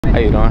How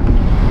you doing?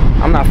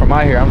 I'm not from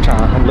out here.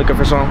 I'm looking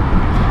for something.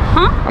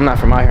 Huh? I'm not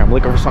from out here. I'm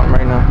looking for something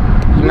right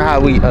now. You know how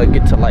we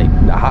get to like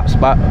the hot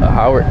spot,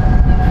 Howard?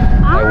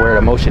 Like where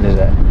the motion is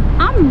at.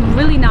 I'm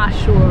really not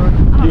sure.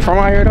 You from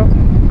out here though?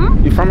 Huh?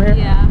 You from here?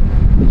 Yeah.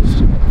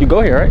 You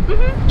go here, right?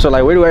 Mm-hmm. So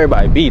like where do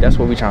everybody be? That's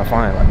what we trying to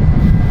find. Like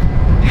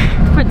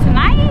For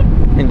tonight?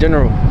 in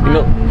general. You I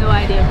know? have no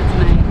idea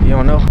for tonight. You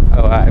don't know?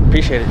 Oh, I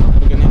appreciate it.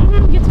 You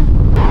too.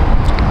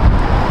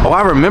 Oh,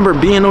 I remember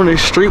being on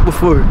this street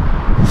before.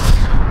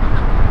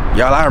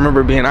 Y'all, I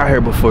remember being out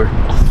here before.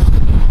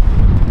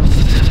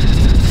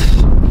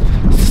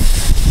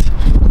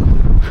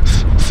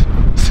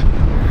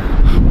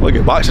 Look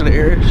at boxing the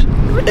ears.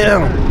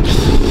 Damn.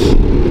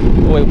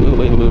 Wait.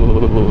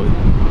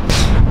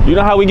 You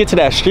know how we get to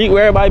that street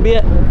where everybody be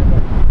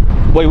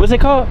at? Wait, what's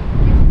it called?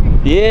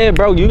 Yeah,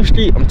 bro, U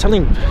Street. I'm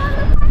telling you.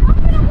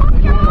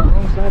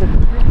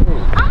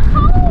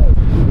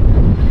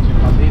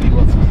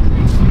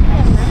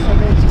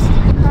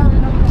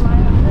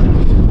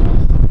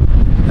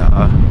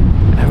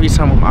 Every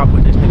time I'm out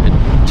with this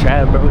nigga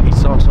Chad, bro, he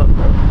saw something,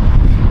 bro.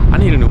 I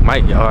need a new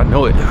mic, y'all. I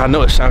know it. I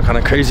know it sounds kind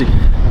of crazy.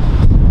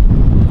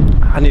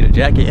 I need a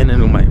jacket and a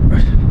new mic, bro.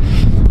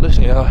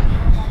 Listen, y'all.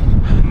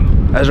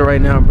 As of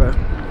right now, bro,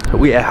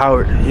 we at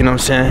Howard, you know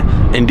what I'm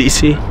saying, in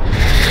DC.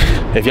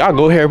 If y'all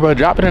go here, bro,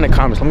 drop it in the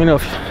comments. Let me know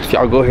if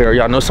y'all go here or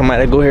y'all know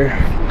somebody that go here.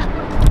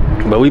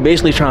 But we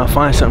basically trying to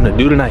find something to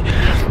do tonight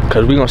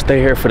because we gonna stay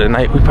here for the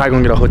night. We probably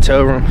gonna get a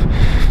hotel room,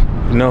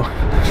 you know.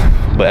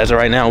 But as of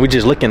right now, we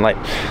just looking like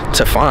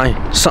to find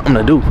something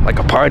to do, like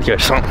a party or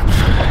something.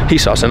 He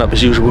saucing up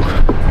as usual.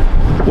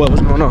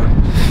 What's going on?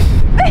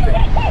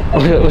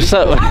 What's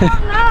up?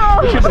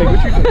 What you think?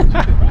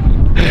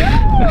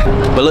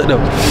 But look though,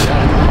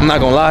 I'm not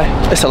gonna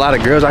lie, it's a lot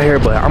of girls out here,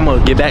 but I'm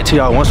gonna get back to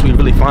y'all once we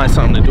really find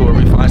something to do or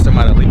we find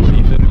somebody to leave with,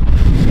 you feel me?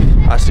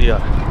 I see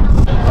y'all.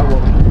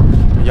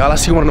 Y'all, I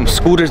see one of them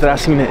scooters that I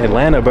seen in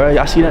Atlanta, bro.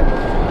 Y'all see that?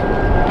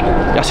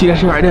 Y'all see that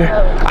shit right there?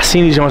 I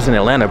seen these ones in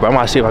Atlanta, bro. I'm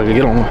gonna see if I can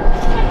get on one.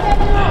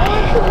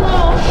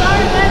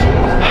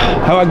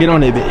 How I get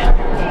on that bit?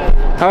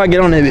 How I get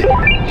on that bit?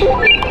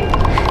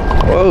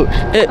 Whoa,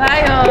 shit.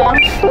 Bye, y'all.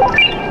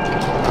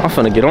 I'm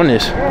finna get on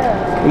this.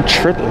 I'm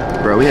tripping.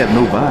 Bro, we have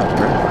no vibes,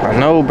 bro. I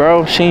know,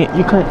 bro. She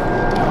couldn't.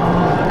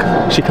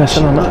 She couldn't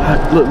send on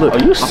up. Look. Oh,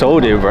 you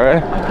sold it, bro.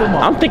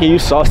 I'm thinking you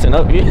saucing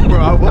up.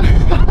 Bro,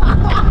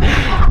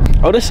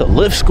 Oh, this a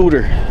lift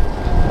scooter.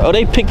 Oh,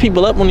 they pick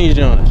people up on these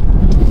joints.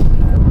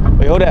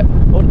 Wait, hold that.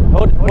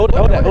 Hold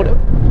that.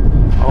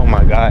 Oh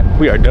my God,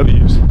 we are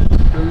W's.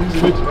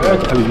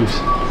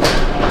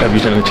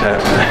 W's in the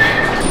chat, man.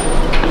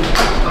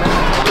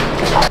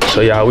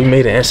 So y'all, we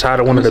made it inside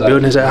of one of the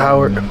buildings at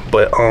Howard,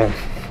 but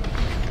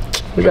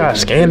we gotta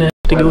scan it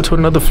to go to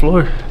another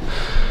floor.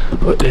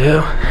 What the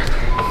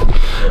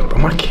hell? But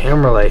my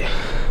camera like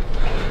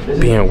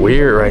being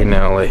weird right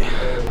now. Like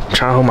I'm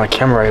trying to hold my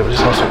camera right, but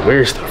it's on some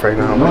weird stuff right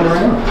now.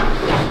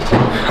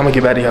 I'm gonna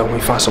get back to y'all when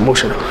we find some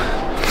motion though.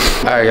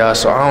 Alright y'all,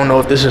 so I don't know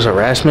if this is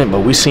harassment, but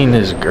we seen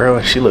this girl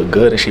and she looked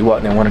good and she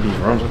walked in one of these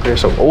rooms up there.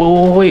 So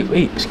wait,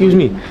 excuse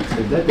me.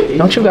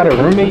 Don't you got a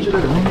roommate?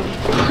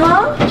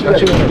 Huh?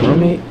 Don't you got a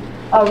roommate?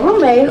 A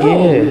roommate? Who?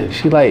 Yeah,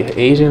 she like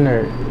Asian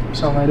or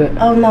something like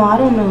that. Oh no, I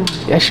don't know.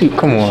 Yeah,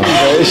 come on.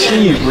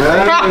 She,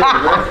 bro.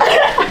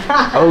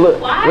 Oh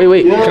look,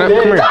 wait, come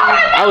here.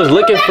 I was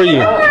looking for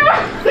you.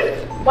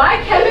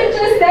 Why Kevin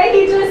just say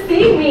he just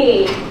see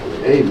me?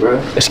 hey, bro.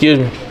 Excuse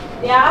me.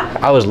 Yeah?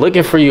 I was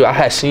looking for you. I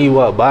had seen you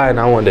walk by and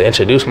I wanted to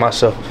introduce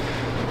myself.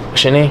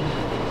 What's your name?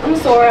 I'm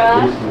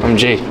Sora. I'm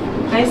Jay.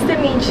 Nice to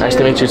meet you. Nice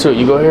to meet you too.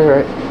 You go here,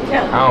 right?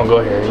 Yeah. I don't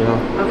go here, you know.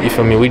 Okay. You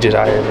feel me? We just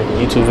out here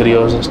making YouTube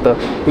videos and stuff.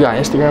 You got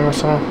Instagram or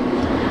something?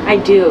 I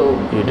do.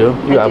 You do?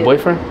 You got a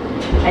boyfriend?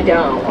 I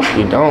don't.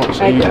 You don't?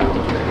 So I you don't.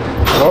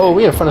 Oh,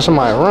 we in front of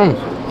somebody's room.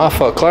 Oh,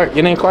 fuck, Clark.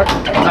 Your name Clark?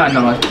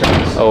 No.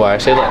 Oh, all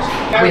right. Say less.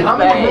 Wait, how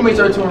many roommates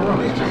are to a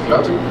room?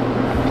 Y'all two?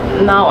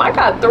 No, I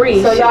got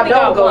 3. So y'all She don't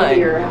got go 1.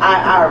 here.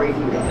 I already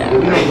knew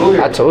that.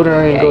 I told her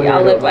I ain't go here.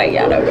 Y'all look like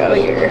y'all don't go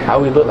here. How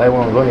we look like we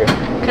don't go here?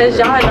 Cause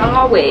y'all in the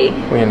hallway.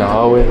 We in the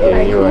hallway? Yeah,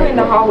 Like, you're who right. in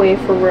the hallway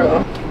for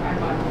real?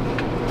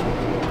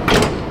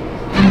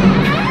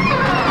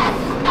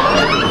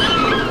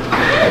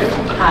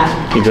 Hi.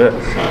 You good?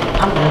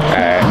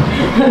 Alright.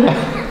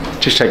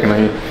 Just checking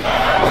on you.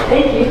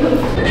 Thank you. I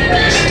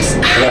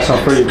got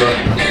something for you, bro.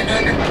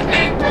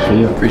 For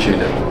you. Appreciate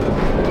that.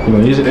 You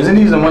gonna use it? Isn't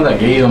these the ones I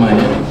gave you on my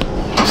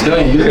head? Still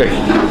ain't use it.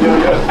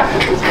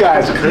 This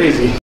guy's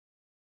crazy.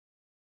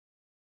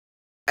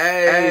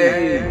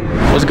 Hey.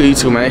 What's good,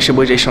 YouTube, man? It's your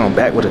boy Jay Sean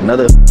back with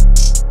another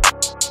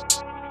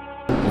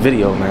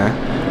video,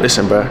 man.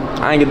 Listen, bro,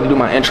 I ain't get to do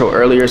my intro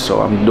earlier,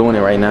 so I'm doing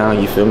it right now.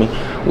 You feel me?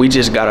 We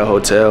just got a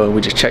hotel and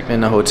we just checked in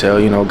the hotel,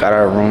 you know, got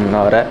our room and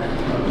all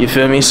that. You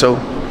feel me? So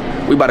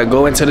we about to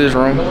go into this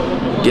room,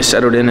 get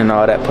settled in and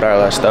all that, put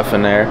our stuff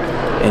in there,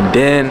 and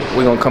then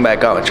we're gonna come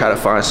back out and try to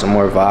find some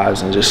more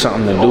vibes and just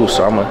something to do.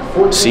 So I'm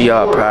gonna see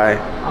y'all probably.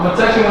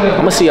 I'm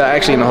gonna see y'all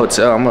actually in the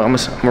hotel. I'm gonna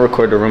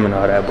record the room and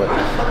all that, but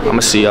I'm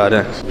gonna see y'all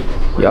then.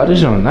 Y'all, this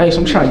is nice.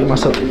 I'm trying to get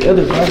myself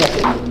together, bro.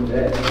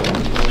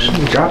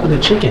 dropping the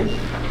chicken.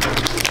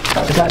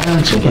 Drop the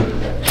goddamn chicken.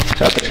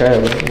 Shout out to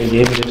Chad, bro. He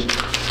gave me this.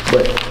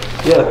 But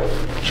yeah,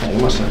 I'm trying to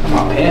get myself.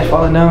 My pants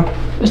falling down.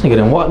 This nigga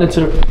done walked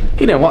into the.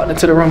 He done walked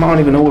into the room. I don't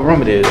even know what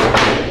room it is.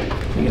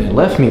 Nigga done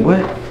left me.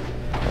 What?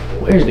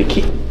 Where's the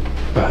key?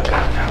 Bro,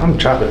 God, I'm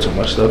dropping too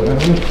much stuff, man.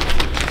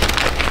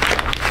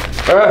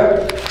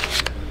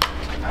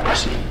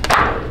 Let's see.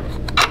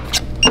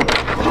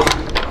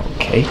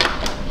 Okay.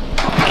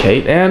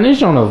 Okay, damn,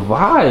 this on a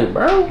vibe,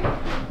 bro.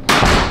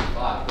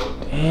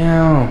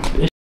 Damn,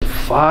 this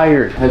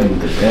fire.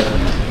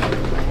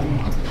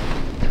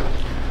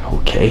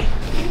 Okay.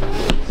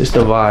 This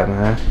the vibe,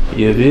 man.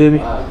 You feel me?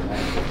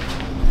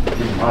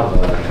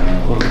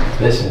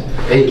 Listen,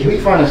 hey, can we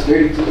find a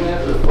 32 man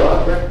for the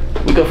vlog, bro?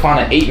 We could find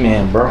an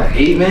 8-man, bro. An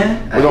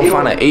 8-man? We gonna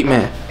find an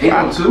 8-man.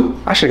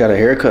 802? I should got a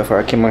haircut before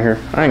I came out here.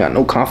 I ain't got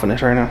no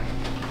confidence right now.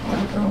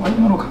 Why you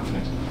got no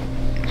confidence?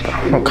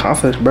 No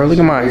confidence, bro. Look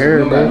at my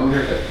hair, bro.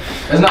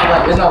 It's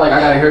not like I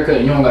got a haircut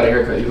and you don't got a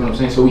haircut. You know what I'm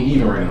saying? So we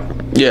even right now.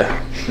 Yeah.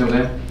 You know what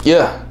I'm saying?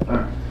 Yeah.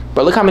 Alright.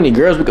 But look how many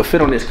girls we could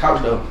fit on this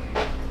couch, though.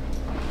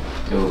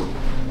 Yo,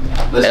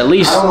 listen, at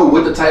least. I don't know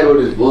what the title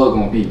of this vlog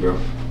gonna be, bro.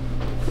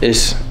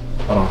 It's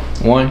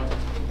 1,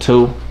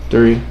 2,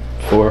 3,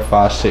 4,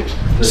 5, 6.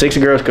 6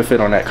 girls could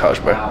fit on that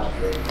couch, bro.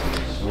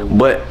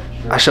 But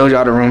I showed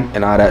y'all the room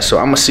and all that, so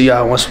I'm gonna see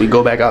y'all once we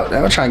go back out.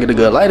 I'm trying to get a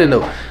good lighting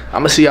though.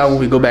 I'm gonna see y'all when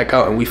we go back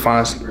out and we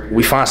find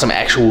some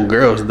actual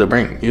girls to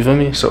bring. You feel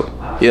me? So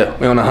yeah,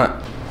 we on the hunt.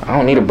 I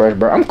don't need a brush,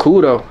 bro. I'm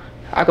cool though.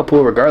 I could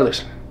pull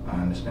regardless. I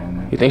understand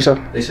that. You think so?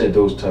 They said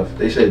those tough.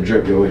 They said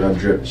drip, yo, y'all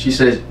drip. She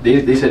says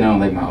they said they don't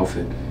like my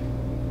outfit.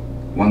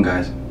 One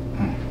girl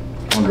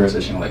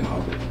said she don't like my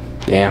outfit.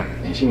 Damn.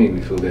 And she made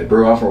me feel bad.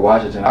 Bro, I'm from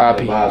Washington. I got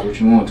RIP. vibes. What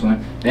you want,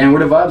 twin? Damn,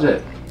 where the vibes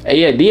at? Hey,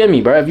 yeah, DM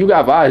me, bro. If you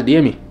got vibes,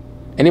 DM me.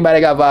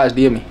 Anybody got vibes,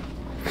 DM me.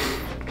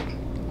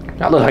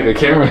 I look like a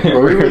camera.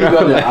 Bro, we really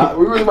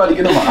about to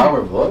get on an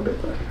hour vlog, bro.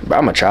 Bro,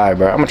 I'm gonna try,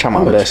 bro. I'm gonna try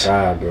my best.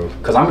 Try, bro.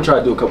 Cause I'm gonna try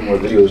to do a couple more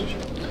videos.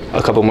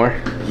 A couple more?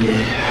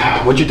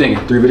 Yeah. What you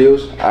thinking? 3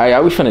 videos?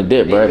 Alright, we finna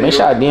dip, bro. Make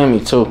sure I DM me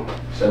too.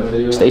 7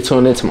 videos? Stay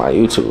tuned into my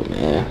YouTube,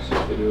 man.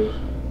 6 videos?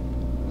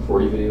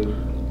 40 videos?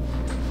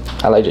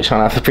 I like just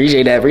trying to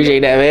appreciate that,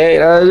 man.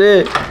 That was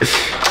it.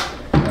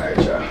 Alright,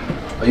 y'all.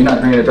 Oh, you not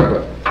bringing the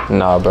dark up?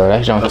 Nah, bro.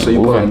 That junk So keep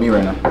you pulling moving. me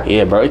right now?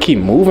 Yeah, bro. It keep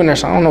moving or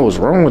something. I don't know what's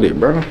wrong with it,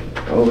 bro.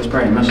 Oh, it's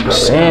probably messing up.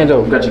 Saying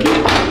though. You got your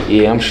gear?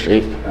 Yeah, I'm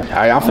straight.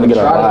 Alright, I'm finna get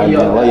a live,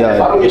 man. Love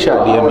y'all. Make sure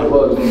I DM me.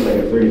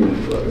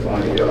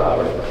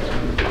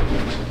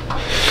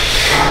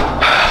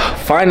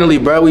 Finally,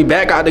 bro, we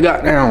back out the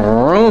goddamn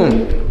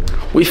room.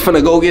 We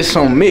finna go get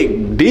some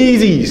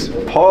McDeezy's.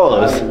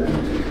 Pause.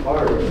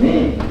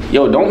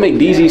 Yo, don't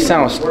McDeezy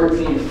sound.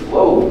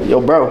 Yo,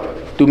 bro,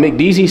 do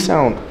McDeezy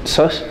sound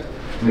sus?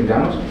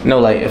 McDonald's? No,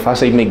 like if I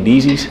say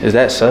McDeezy's, is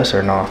that sus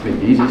or nah?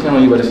 McDeezy's? You know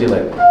you better say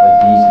like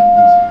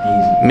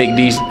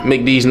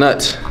McDee's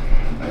nuts.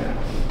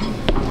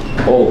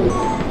 Oh,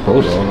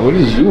 hold on. What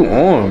is you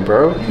on,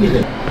 bro?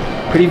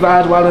 Pretty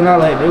vibes wilding out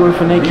like they were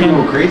from their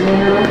camera. Crazy in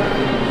here, though?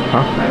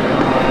 Huh?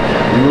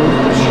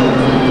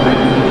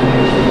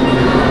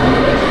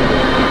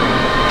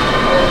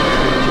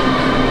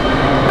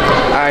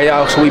 Alright,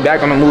 y'all, so we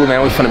back on the move,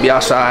 man. We finna be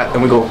outside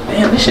and we go,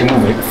 damn, this shit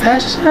moving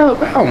fast as hell,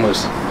 bro.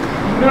 Almost.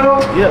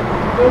 Yep.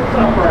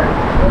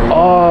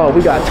 Oh,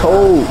 we got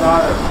towed.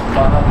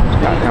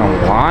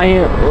 Goddamn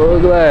lion.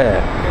 Look at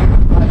that.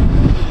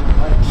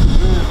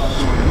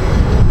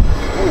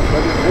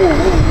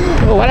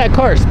 Oh, why that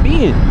car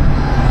speeding?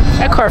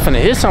 That car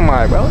finna hit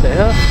somebody, bro. What the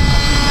hell?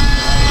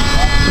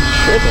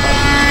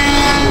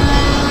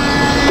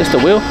 It's the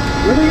wheel?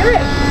 Where they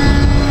at?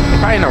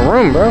 Probably in the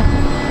room, bro.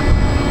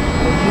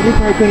 They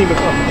probably couldn't even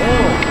come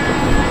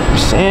down. I'm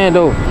saying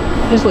though,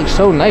 this looks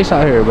so nice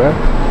out here, bro.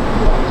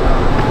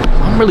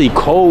 I'm really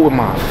cold with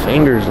my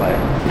fingers, like.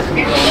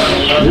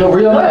 Yo, where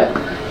y'all at?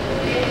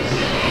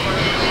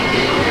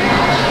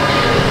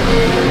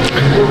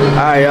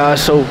 Alright, y'all,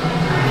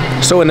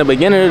 so in the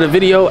beginning of the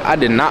video, I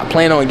did not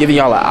plan on giving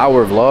y'all an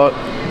hour vlog,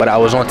 but I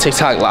was on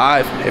TikTok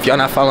live. If y'all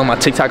not following my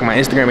TikTok and my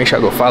Instagram, make sure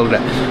I go follow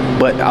that.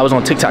 But I was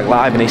on TikTok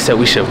live and they said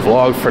we should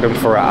vlog for them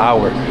for an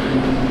hour.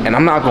 And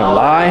I'm not gonna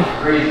lie.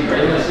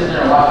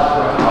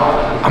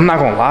 I'm not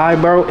gonna lie,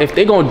 bro. If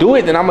they gonna do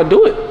it, then I'm gonna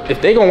do it.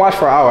 If they gonna watch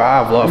for an hour,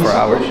 I'll vlog for an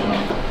hour.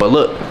 But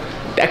look,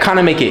 that kind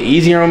of make it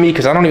easier on me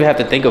because I don't even have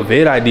to think of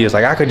vid ideas.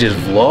 Like I could just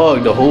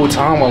vlog the whole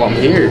time while I'm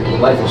here.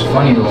 Life is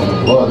funny though on the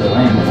vlog.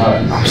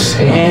 I'm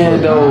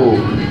saying though.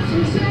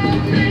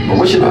 But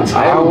what should the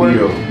title be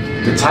though?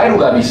 The title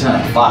gotta be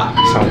something fire.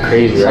 Something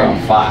crazy, right?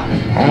 Something fire.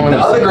 The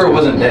other girl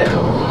wasn't that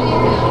though.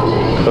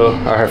 Oh,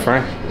 her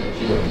friend?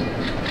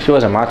 She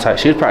wasn't my type.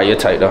 She was probably your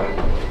type though.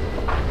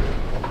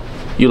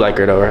 You like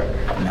her though, right?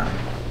 Nah.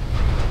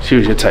 She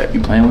was your type.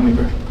 You playing with me,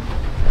 bro?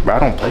 Bro, I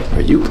don't play.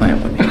 Are you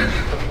playing with me?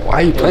 Why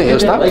are you playing? Yo,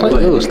 stop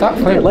playing. Yo, stop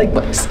playing. Like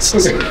buttons.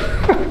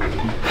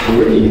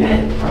 Where you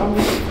at, bro?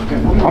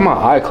 On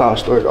my iCloud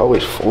storage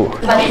always full.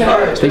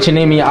 State your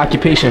name and your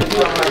occupation.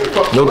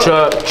 No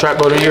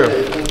trap of the year.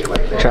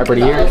 Trapper of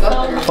the year.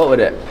 Fuck with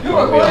that. I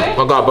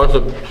got a bunch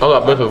of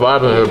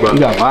vibes in here, bro. You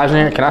got vibes in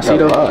here? Can I see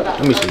those?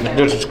 Let me see.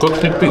 Just quick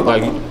sneak peek,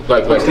 like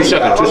 2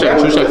 seconds.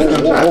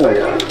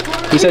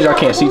 Oh. He says y'all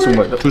can't see too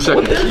much. 2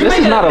 seconds. This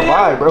is not a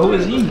vibe, bro. Who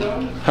is he?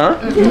 Huh?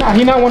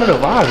 He not one of the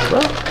vibes,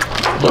 bro.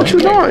 What you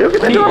doing? Yo,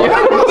 get that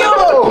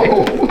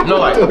dog. No,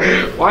 like,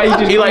 why you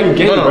just he like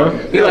gay, bro?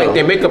 He like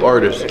they makeup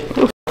artists.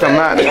 I'm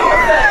not. If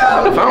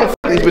I don't fuck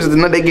these bitches,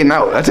 then they getting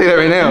out. I tell you that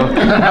right now.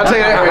 I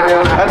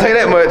tell you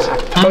that much.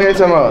 Okay,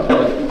 tell me about.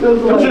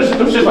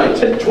 Them just like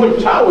 10,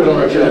 20 towers on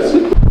her chest.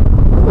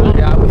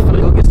 Yeah, we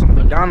finna go get some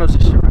McDonald's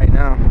and shit right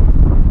now.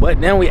 But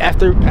then we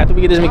after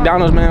we get this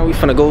McDonald's, man, we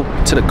finna go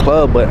to the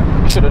club. But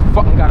should have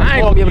fucking got. I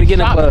ain't gonna be able to get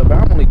in the club, bro.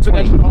 I'm only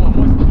 20.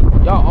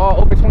 Y'all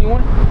all over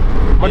 21?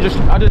 I just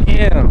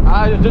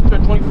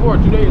turned 24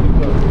 2 days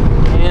ago.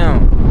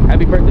 Damn.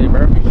 Happy birthday,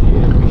 bro.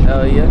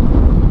 Hell yeah.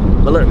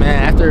 But look,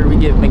 man, after we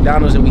get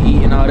McDonald's and we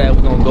eat and all that,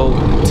 we're gonna go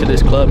to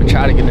this club and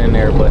try to get in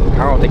there. But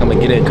I don't think I'm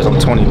gonna get in because I'm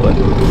 20. But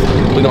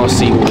we're gonna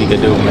see what we can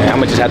do, man. I'm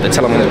gonna just have to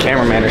tell them I'm the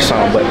cameraman or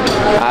something. But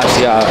I'll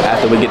see y'all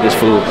after we get this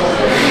food.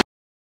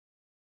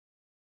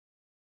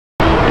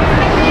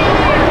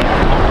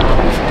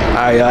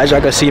 Alright, y'all, as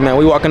y'all can see, man,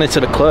 we walking into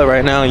the club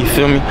right now, you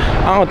feel me?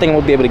 I don't think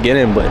we'll be able to get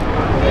in, but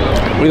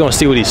we're gonna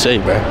see what he say,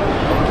 bro.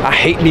 I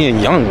hate being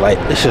young, like,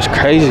 this is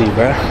crazy,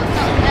 bro.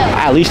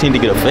 I at least need to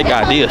get a fake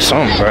ID or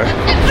something, bro.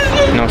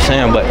 You know what I'm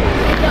saying? But I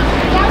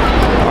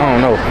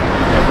don't know.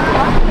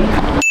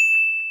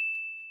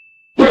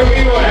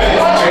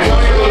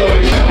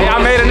 Hey, I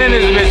made it in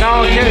this bitch, I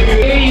don't get it.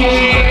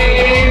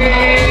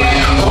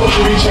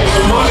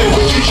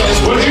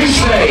 What you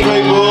say?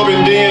 Make love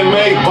and then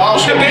make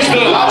boss. The bitch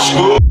still out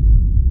school.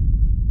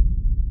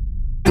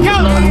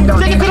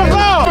 Take it to the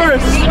floor!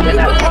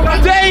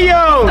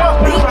 Damn! Oh,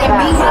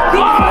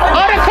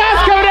 the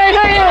cops coming in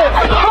here!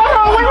 Hold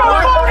on, wait,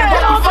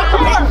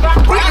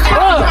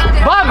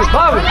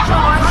 Bobby!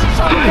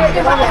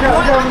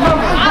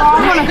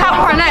 We're gonna cop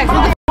car next.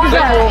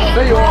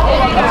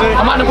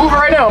 I'm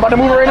about to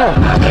move it right now.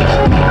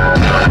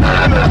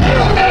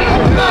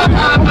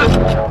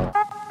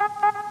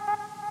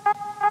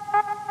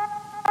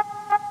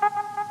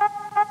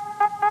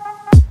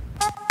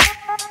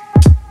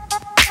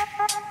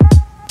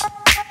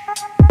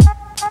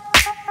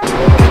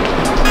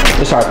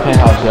 It's our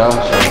penthouse, y'all. So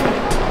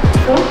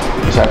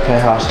it's our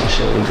penthouse and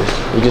shit.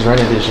 We just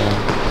rented this, y'all.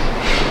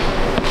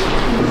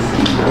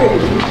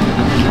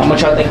 How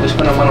much y'all think we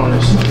spent a month on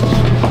this?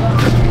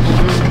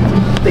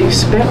 That you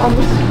spent on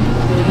this?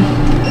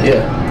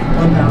 Yeah.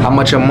 How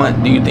much a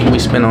month do you think we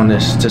spend on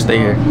this to stay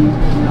here?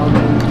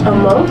 A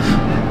month?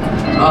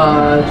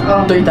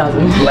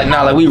 3,000. Like,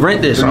 nah, like we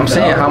rent this. So I'm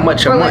saying, how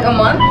much a month? Like a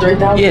month?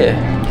 3,000? Yeah.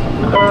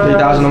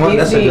 3,000 a month?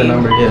 That's a good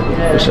number,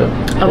 yeah. For sure.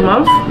 A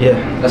month? Yeah.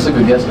 That's a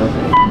good guess, though.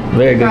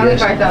 Very good Probably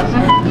guess.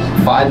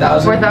 5,000.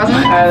 5,000? 4,000? I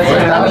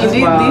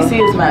mean, DC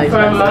is mad for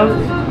a month?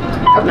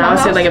 No, I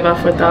would say like about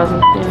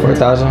 4,000.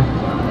 4,000?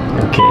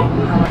 Okay.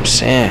 I'm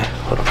saying,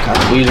 hold up, got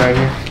squeeze right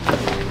here.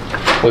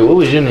 Wait, what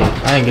was your name?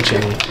 I didn't get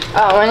your name.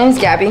 Oh, my name's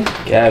Gabby.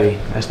 Gabby.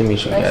 Nice to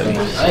meet you, Gabby.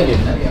 I ain't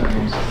getting that.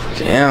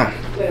 Damn.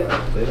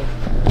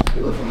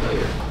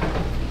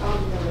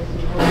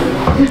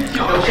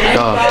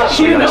 Y'all,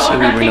 so y'all see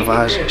we bring the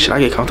vibes. Should I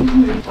get comfortable?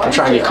 I'm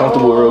trying to get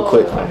comfortable real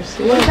quick.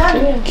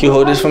 Can you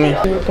hold this for me? Go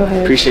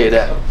ahead. Appreciate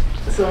that.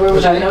 So where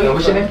was I know?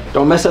 What's your name?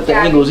 Don't mess up the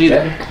angles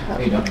either.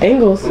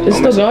 Angles. It's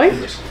still going?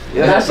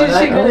 Yeah, she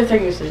good at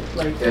taking shit.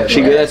 Like,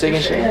 She good at taking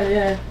shit?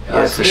 Yeah.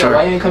 Yeah, for sure.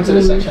 Why you didn't come to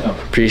this section?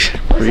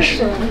 Appreciate.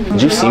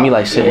 Did you see me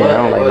like sitting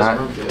around, like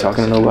not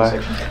talking to nobody?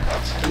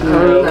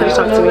 Could've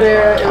talked to me.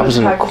 I was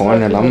in the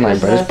corner and I'm like,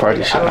 bro, this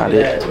party shit not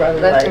it.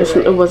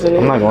 It wasn't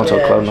I'm it. not going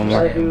to a club no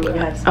more.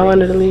 I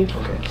wanted to leave.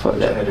 Fuck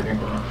that.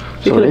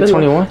 So they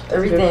 21?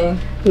 Everything.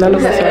 None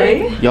of us are.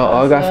 Y'all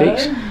all got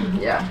fakes?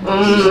 Yeah.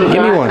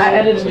 Give me one. I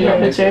edited your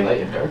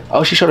picture.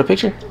 Oh, she showed a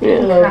picture?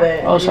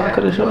 Yeah. Oh, so I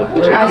could have showed a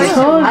picture. I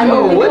told I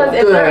know you. what the.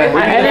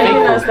 I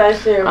edited that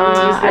shit.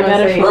 I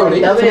got it from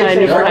someone I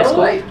knew from high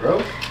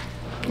school.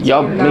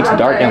 Y'all mix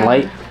dark and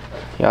light?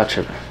 Y'all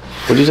tripping.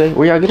 What'd you say?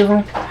 Where y'all get it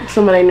from?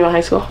 Someone I knew in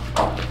high school.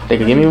 They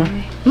could give me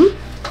one?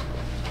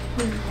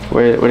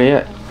 Where they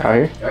at? Out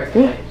here?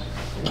 Yeah.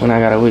 When I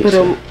got a week. But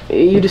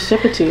you just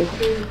ship it to you.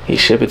 He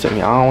ship it to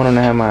me. I don't want him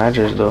to have my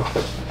address though.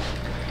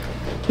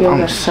 You don't I'm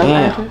got some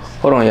saying. address?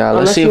 Hold on, y'all. Let's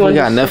Unless see you if we want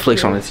got to-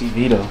 Netflix on the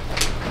TV though.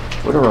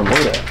 Where the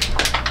remote at?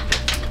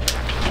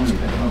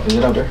 Is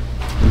it out there?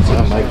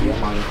 That might be on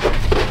mine.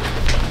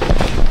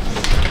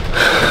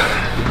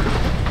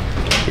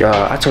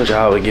 Y'all, I told y'all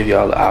I would give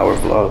y'all an hour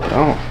vlog, but I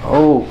don't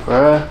know,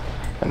 bruh.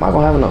 Am I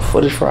gonna have enough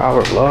footage for an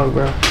hour vlog,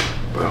 bro?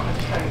 Bro,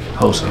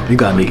 hold up, you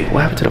gotta make it.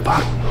 What happened to the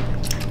bottle?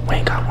 We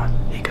ain't got one.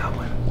 He got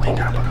one. We ain't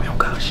got a bottle. We don't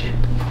got shit.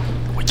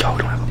 What y'all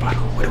don't have a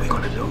bottle? What are we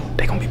gonna do?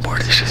 They gonna be bored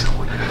of this shit.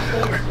 Come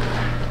here,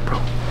 bro.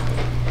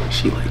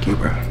 She like you,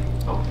 bro.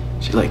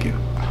 She like you.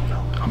 I don't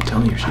know. I'm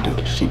telling you, she do.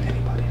 She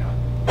anybody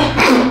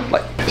else.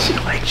 Like she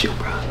likes you,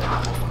 bro.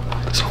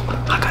 So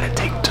I gotta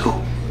take 2.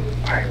 All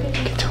right,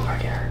 get 2. I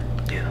get her.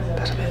 Yeah,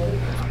 that's a bit.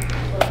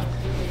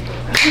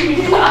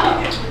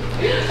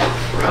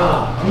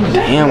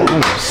 Damn,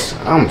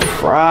 I'm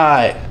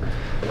fried.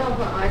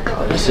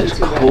 This is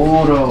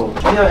cool though.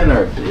 Yeah, in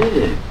our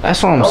bed.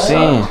 That's what I'm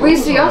saying. Wait,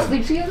 so y'all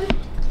sleep together?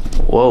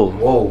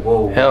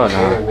 Whoa. Hell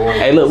no.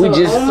 Hey, look, we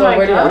just. So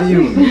where do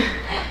you?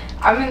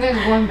 I mean,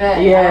 there's one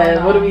bed.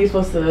 Yeah, what are we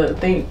supposed to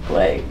think?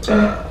 Like,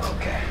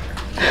 Okay.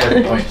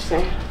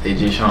 Hey,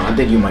 G-Sean, I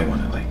think you might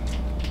want to like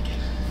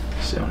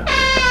sit on the bed.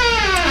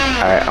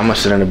 Alright, I'm gonna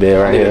sit on the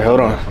bed right here. Hold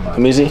on. Let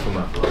me see. For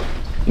my floor.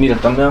 You need a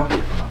thumbnail?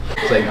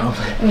 It's like, no.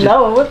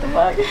 no, what the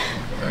fuck?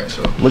 Alright,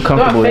 so. Look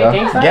comfortable, y'all.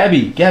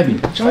 Gabby,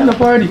 join the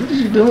party. What are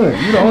you doing?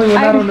 You the only one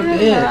out on the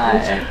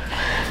bed.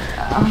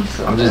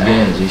 I'm just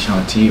getting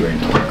G-Sean tea right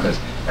now because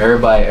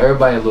everybody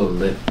a little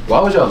lit. Why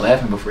was y'all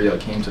laughing before y'all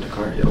came to the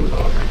car? Y'all was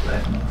all like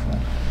laughing on the phone.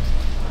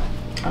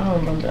 I don't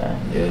remember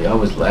that. Yeah, y'all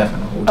was laughing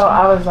the whole time. Oh,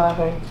 I was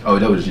laughing. Oh,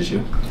 that was just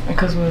you?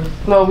 Because we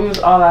was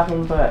all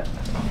laughing, but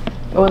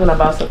it wasn't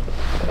about something.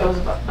 It was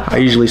about. I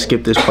usually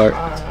skip this part.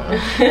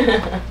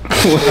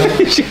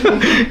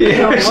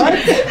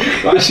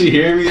 Why she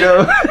hear me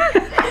though?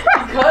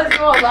 Because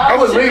you're allowed I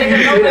was waiting for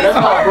you to see it. That's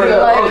my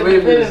brother. I was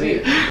waiting for you to see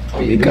it.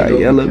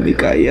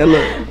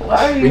 Mikaela. Why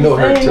are you We know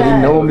her saying too. that?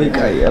 We know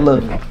Mikaela.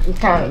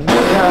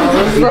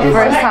 This is the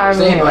first time.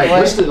 Saying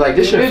like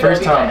this your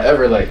first time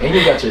ever like and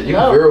you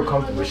real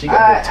comfortable. She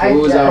got her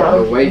toes out,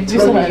 her white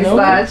toes.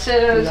 Slide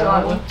shit.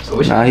 So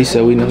what Nah, he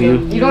said we know you.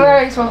 You don't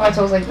gotta expose my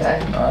toes like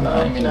that. No,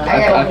 I mean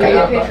I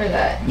get paid for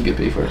that. You get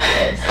paid for it.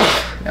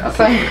 Yeah, It's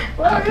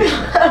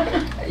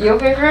like, you'll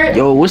pay for it?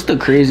 Yo, what's the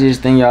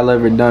craziest thing y'all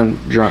ever done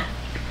drunk?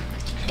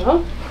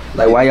 Huh?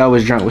 Like, while y'all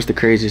was drunk, what's the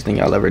craziest thing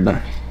y'all ever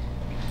done?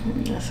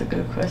 That's a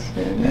good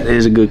question. That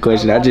is a good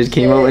question. I just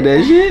came up with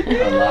that shit.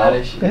 A lot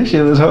of shit. That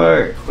shit was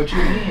hard. What you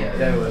mean?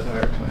 That was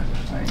hard.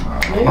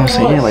 I'm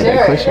saying, like,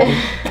 that question.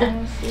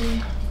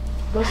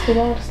 What's the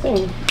last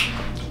thing?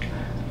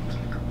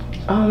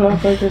 I don't know. I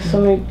feel like there's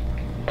so many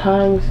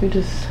times we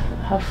just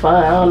have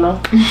fun. I don't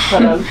know.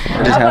 But,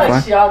 Just have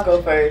fun. Y'all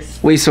go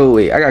first. Wait,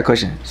 I got a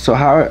question. So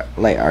how,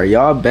 like, are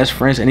y'all best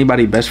friends?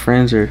 Anybody best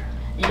friends or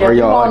Yeah,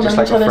 y'all we've just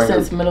known like each a other friend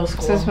since middle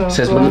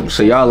school.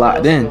 so y'all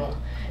locked in?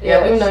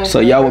 Yeah, we've known So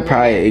each y'all other would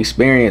probably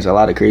experience a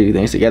lot of crazy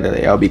things together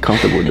that y'all be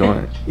comfortable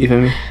doing. You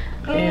feel me?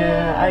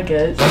 Yeah, I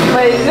guess.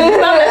 But it's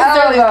not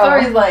necessarily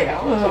stories like, I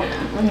don't know,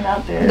 running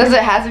out there. Does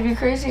it have to be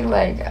crazy?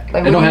 Like It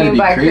what don't do have you to mean be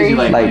by crazy.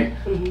 Like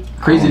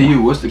crazy to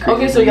you. What's the crazy?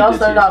 Okay, so y'all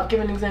started off. Give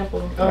an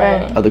example.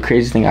 Right. Of the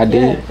craziest thing I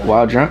did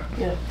while drunk?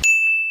 Yeah.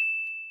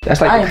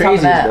 That's I like the ain't talking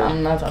craziest that. though.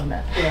 I'm not talking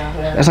that.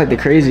 Yeah. That's like the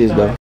craziest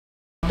though.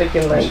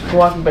 thinking like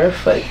walk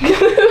barefoot.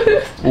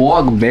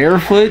 Walk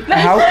barefoot?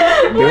 How?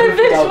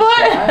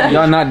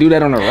 Y'all not do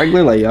that on a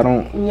regular? Like y'all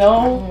don't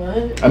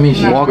No. I mean,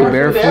 she's walk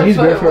barefoot? He's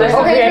barefoot.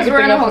 Okay, because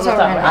we're in a hotel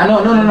right now. I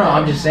know, no.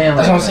 I'm just saying.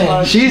 Like, that's what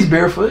I'm saying. She's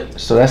barefoot.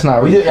 So that's not I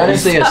really. didn't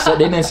say a set.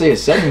 They didn't say a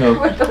setting though.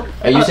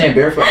 Are you saying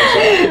barefoot?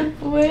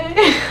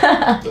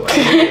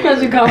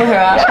 Because you calling her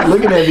out.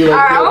 Looking at you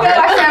like.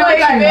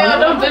 Alright,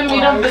 Don't bend me.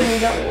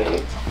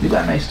 You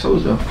got nice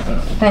toes though.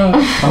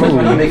 How much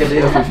money you make a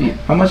day off your feet?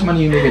 How much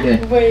money you make a day?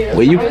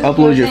 Will you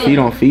upload your feet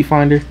on Feet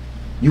Finder?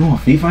 You on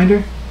Feet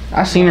Finder?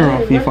 I seen her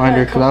on Feet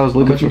Finder because I was How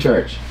looking much you for.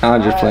 charge? I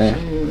was just playing.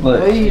 Look,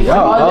 You're going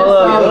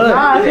on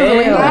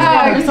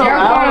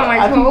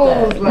my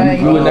toes.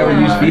 you would never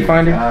use Feet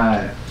Finder?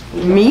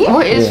 Me?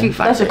 What is Yeah. Feet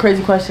Finder? That's a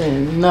crazy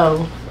question.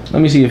 No.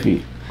 Let me see your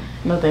feet.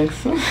 No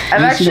thanks. I've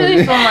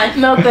actually felt like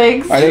No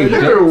thanks. Are they?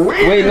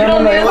 Wait, no,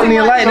 it wasn't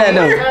even like that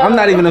though. I'm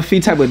not even a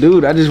feet type of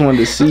dude. I just wanted to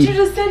You see.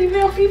 just said you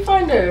be on Feet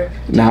Finder.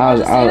 Nah,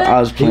 I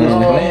was playing.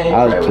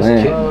 I was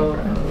playing.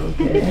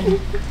 Okay.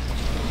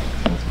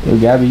 Yo,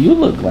 Gabby, you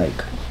look like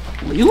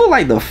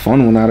the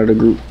fun one out of the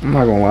group. I'm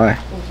not gonna lie.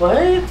 What?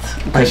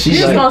 Cause You she's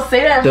just like gonna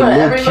say that in the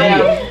front of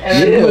low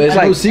everybody? key. It's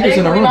like no secrets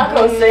in the We're room. not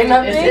gonna say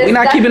nothing. We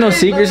not keeping no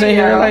secrets in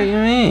here. Like,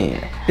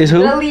 man, is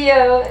who? the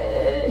Leo.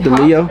 The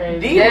Leo.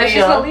 Yeah,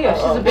 she's a Leo.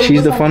 She's a big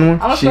She's the fun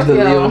one. I'm a She's the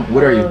Scorpio. Leo.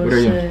 What are you? What are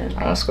you?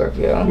 I'm a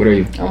Scorpio. What are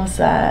you? I'm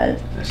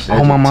sad.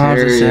 Oh, my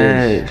mom's a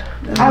sad.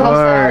 That's I love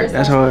hard. sad.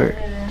 That's hard.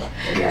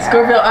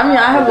 Scorpio. I mean,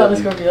 I have a lot of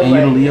Scorpio. And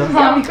you the Leo?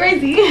 Y'all be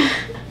crazy.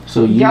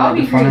 So you Y'all like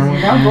be the fun crazy.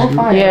 one? Y'all both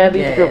fine. Yeah,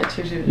 these group.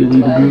 You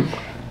lead the group.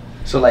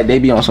 So like they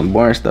be on some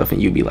boring stuff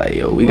and you be like,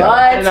 yo, we got. What?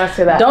 I did not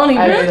say that. Don't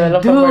I even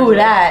didn't do know.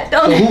 that.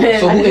 Don't So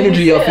even. who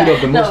energy y'all feed up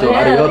the most though?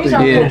 Out of y'all three,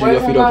 who Yeah. energy y'all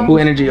feed up the Who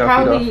most? energy y'all feed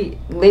off? Probably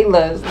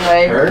Layla's.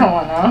 Like, Her? come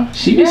on now.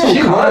 She be so She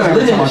calm. was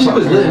lit. She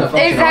was lit in the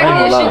function.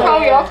 Exactly. She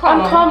called me all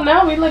calm. I'm calm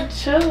now. We like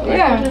chill. Like,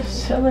 Yeah. we're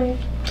just chilling.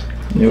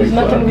 Yeah, There's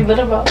nothing to be lit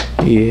about.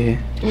 Yeah. You know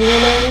what I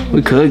mean?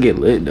 We could get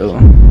lit though.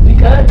 We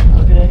good.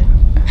 Okay.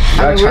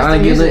 Y'all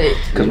trying to get lit? music?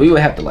 Cause we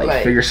would have to like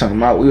Like- figure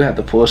something out. We would have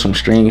to pull some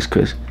strings.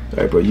 Cause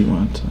Alright, bro, you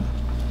want to?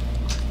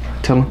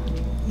 tell them.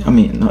 I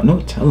mean,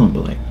 no, tell him,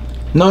 but like,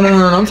 no. I'm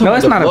talking No, about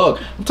it's the not a- vlog.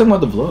 I'm talking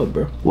about the vlog,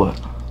 bro. What?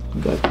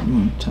 You got, you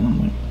want to tell him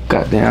like.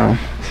 Goddamn,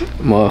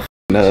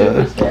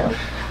 motherfucker.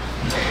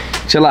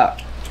 Chill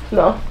out.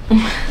 No.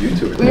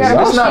 YouTubers. We got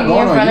That's not TV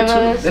going in on front of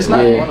YouTube. us. That's not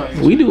going on Yeah,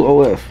 YouTube. we do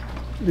OF.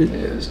 Yeah,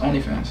 it's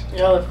OnlyFans.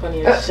 Y'all are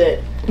funny as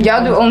shit.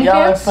 Y'all do Y'all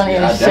are OnlyFans? funny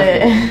Yeah, as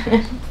shit.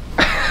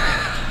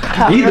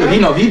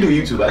 He do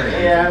YouTube. I think.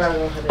 Yeah, I don't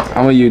know how to.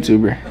 I'm a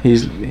YouTuber.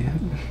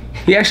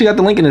 He actually got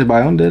the link in his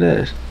bio. I'm dead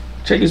ass.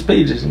 Check his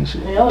pages and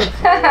shit. He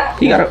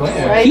got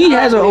a. He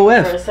has an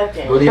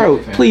OF. Bro,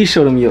 please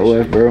show them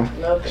your OF, bro.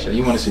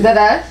 You want to see? That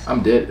ass?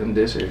 I'm dead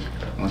serious.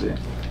 I want to see it.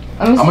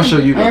 I'm gonna show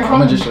you. I'm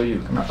gonna just show you.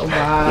 Come on.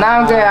 Nah,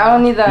 I'm good. I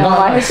don't need that in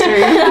my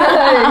history.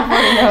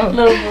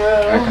 No,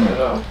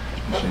 bro.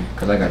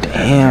 Cause I got the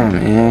Damn,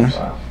 man.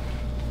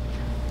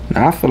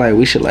 Now I feel like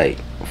we should like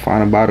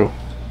find a bottle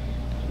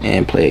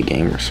and play a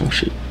game or some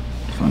shit.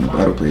 Find a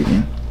bottle, play a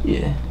game.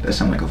 Yeah. That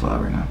sound like a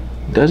vibe right now.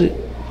 Does it?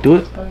 Do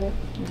it.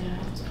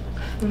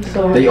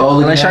 So, They all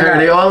looking at her.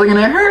 They all looking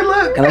at her.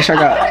 Look. Unless I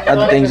got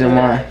other things in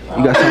mind.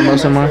 You got something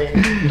else in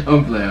mind?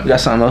 I'm playing. You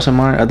got something else in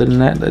mind other than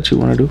that you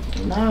want to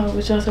do? nah,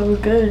 but y'all said we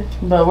good.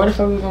 But what if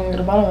we gonna get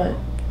a bottle at?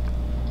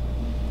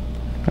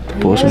 Have to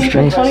pull some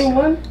strings.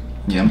 21?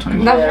 Yeah, I'm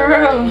 21. Not for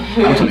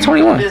real. I'm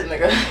 21. This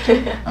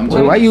nigga. I'm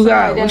Wait, why you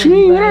got? What you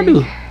mean? What I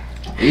do?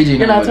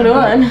 You're not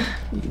 21.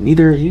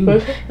 Neither are you.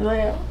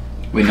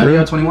 Wait, now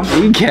you're 21?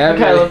 You can't.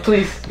 Kyla,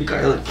 please. Wait,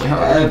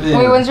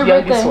 when's your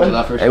birthday?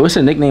 July 1st. Hey, what's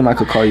a nickname I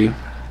could call you?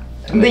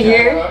 The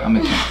year? I'm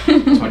in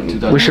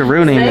 2000. What's your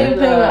real name Same then?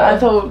 thing I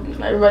told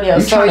everybody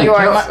else. So you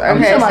are.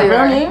 Okay, my so real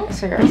you're. name?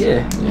 So you're.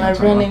 Yeah. My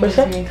real name is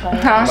Mikhail.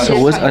 Huh? So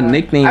what's a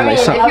nickname I mean, like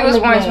if something? he was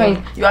born in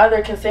 20. You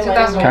either can say my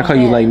name. Can I call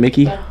you like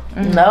Mickey?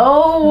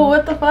 No,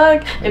 what the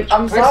fuck? If,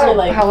 I'm sorry,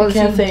 like, how you old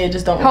can't is he? say it,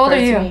 just don't. How old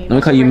refer are you? to me. Let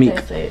me call you Meek.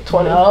 Say it.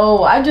 20.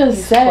 No, I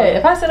just said,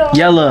 if I said it on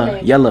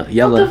Yella.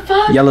 What the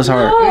fuck? Yella's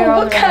hard. No,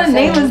 what kind of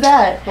name is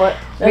that? What?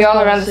 We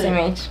all around the same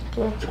age.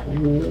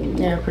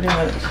 Yeah, pretty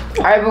much.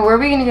 Alright, but where are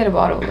we gonna get a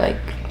bottle? Like,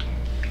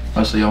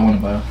 Oh, so y'all want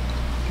a bottle?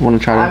 Want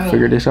to try to I mean-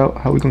 figure this out?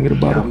 How we gonna get a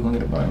Yeah, bottle? we gonna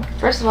get a bottle.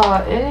 first of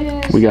all,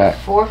 it is. We got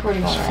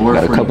 4:41. We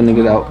got a couple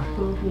niggas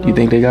out. You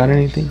think they got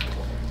anything?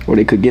 Or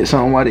they could get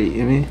something while they,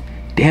 I mean,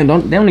 damn, they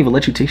don't even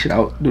let you take shit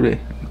out, do they?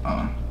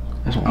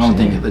 That's what I I'm don't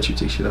think saying. it let you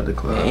take shit out the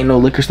club. Ain't no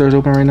liquor stores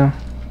open right now.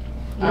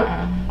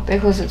 They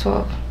close at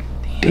 12.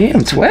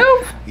 Damn,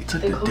 12? He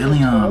took the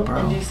Dillion,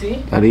 bro.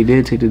 Oh, they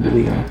did take the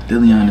Dillion.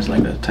 Dillion is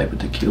like a type of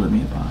tequila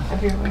made by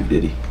P.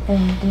 Diddy.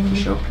 For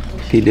sure.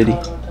 P. Diddy.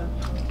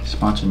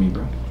 Sponsor me,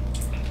 bro.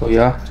 Oh,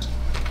 yeah?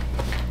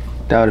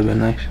 That would have been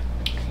nice.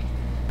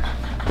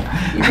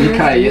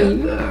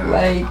 Mikaela.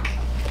 Like,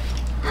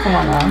 come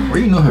on now. Where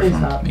you know her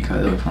from?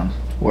 Mikaela from?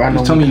 Where I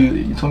know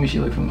You told me she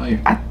looked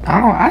familiar. I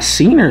don't know. I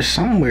seen her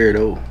somewhere,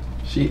 though. I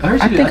heard she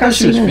I was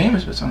seen her.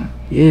 famous for something.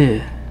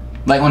 Yeah.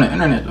 Like on the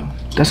internet, though.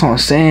 That's what I'm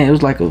saying. It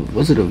was like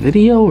was it a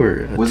video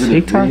or a Was it a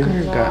TikTok?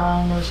 video? I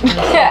don't know what she was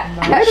talking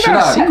about. Where did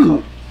I see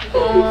you?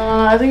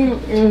 I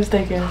think you're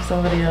mistaken for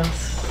somebody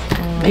else.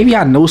 Maybe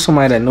I know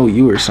somebody that know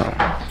you or something.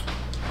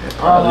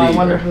 I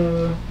wonder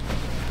who.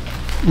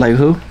 Like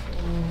who?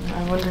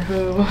 I wonder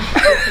who.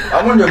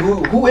 I wonder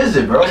who is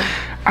it, bro?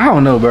 I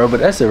don't know, bro,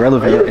 but that's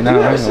irrelevant right now.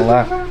 I ain't gonna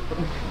lie.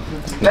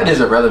 That is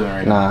irrelevant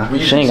right now. Nah,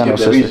 she ain't got no We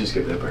sister. just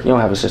skip that part. You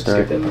don't have a sister,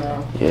 right? Skip that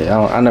part. Yeah,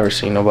 I never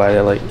seen nobody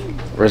that like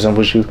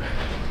resembles you.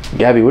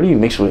 Gabby, what do you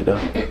mix with though?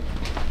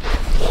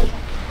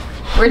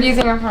 Where do you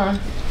think I'm from?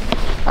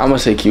 I'm gonna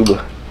say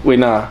Cuba. Wait,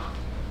 nah.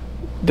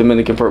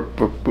 Dominican What?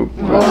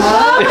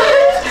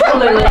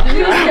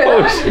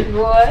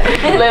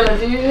 Layla,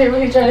 did you hear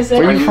what he trying to say?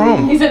 Where you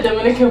from? He said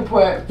Dominican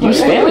Port. You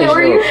Spanish Where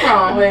are you though.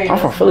 from? Wait. I'm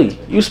from Philly.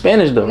 You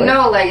Spanish though, right?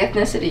 No, like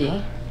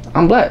ethnicity.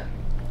 I'm black.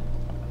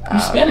 You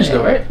Spanish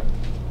though, right?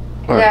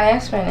 Or- Yeah, I am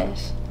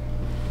Spanish.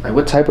 Like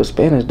what type of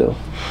Spanish though?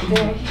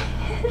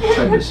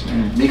 Type of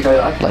Spanish.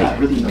 Mikaela, I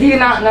really know. Do you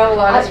not know a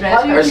lot of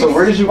Spanish? Alright, so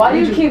where did you? Why do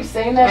you keep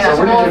saying that? Yeah,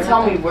 So where you did won't you-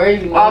 tell me where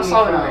you know I'm me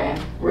Salvadorian.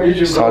 from. Where did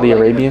you go? Saudi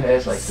Arabia?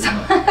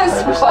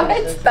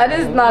 What? That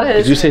is not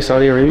his. Did you say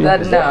Saudi Arabia?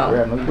 That,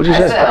 no. What'd you I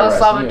say? said El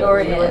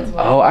Salvadorian.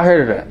 Oh, I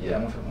heard of that. Yeah,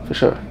 I'm from. For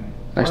sure.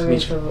 Nice to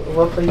meet you.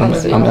 I'm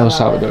I'm El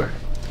Salvador.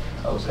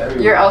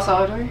 You're El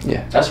Salvador?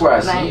 Yeah. That's where I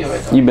Nice. see you.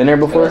 Right You been there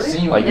before? I've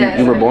seen you. Like Yes,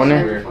 you were I've born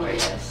been there? before,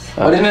 yes.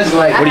 But then it's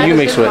like. What do you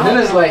mix with? Then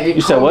it's like.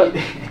 You said what?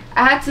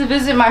 I had to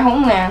visit my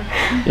homeland.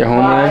 Your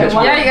homeland?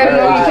 Yeah, you gotta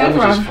know where you came It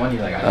was just from. funny,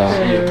 like I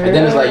see you. And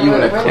then it's like you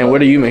in a club. And what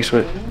do you mix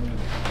with?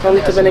 From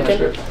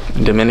Dominican.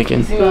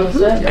 Dominican?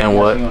 And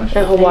what? And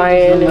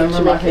Hawaiian and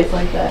Jamaican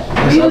like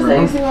that. You just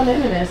say you see on the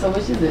internet, so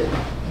which is it?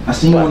 I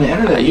seen you on the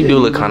internet. You do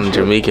look kind of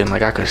Jamaican.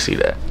 Like I could see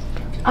that.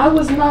 I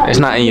was not. It's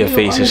not in your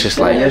face. It's just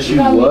like. Yes, you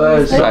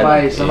was.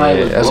 Somebody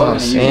Yeah, was that's what I'm blowing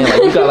saying. you.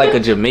 Like you got like a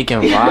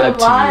Jamaican vibe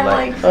to you.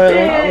 Like.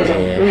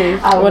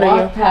 Yeah. I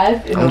walked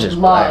past and I'm just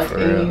black for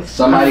real.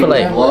 Somebody I feel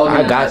like vlogging I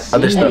and got see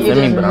other you. stuff in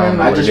me, but I don't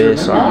know what it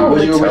is. So I'm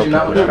Was you gonna original?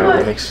 tell people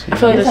that I mix. I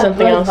feel like there's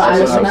something else.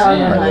 That's what I'm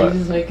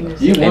saying. Like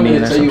what? You want me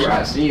Indian to or tell you some where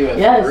I shit. see you at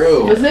Yes, for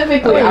real.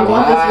 specifically. I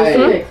want the Why?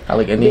 specifics. I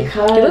look Indian.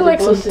 Because You look like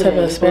some bullshit type of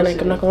is Hispanic,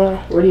 bullshit. I'm not gonna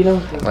lie. Where do you know?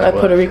 Like Like what?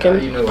 Puerto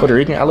Rican. You know Puerto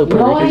Rican? I look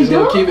Puerto No, Rican. you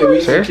Still keep it.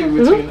 We Sure. still keep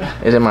it between.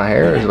 Is it my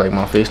hair or is it like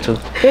my face too?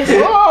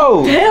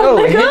 Whoa! Yo,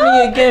 hit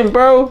me again,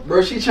 bro.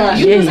 Bro, she trying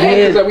to Yeah, shoot his hand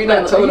yeah. because we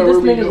not telling her where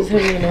we go.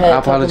 I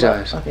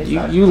apologize.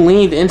 You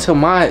leaned into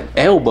my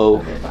elbow.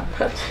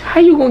 How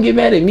you gonna get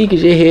mad at me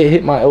because your head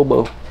hit my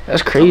elbow?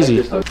 That's crazy.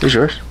 It's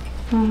yours?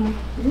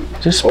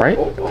 Just Sprite?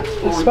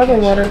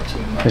 Sparkling water.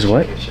 Is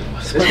what?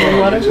 Sparkling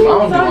water?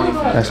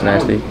 That's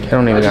nasty. It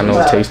don't even got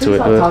no taste to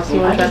it, dude.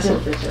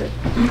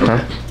 Huh?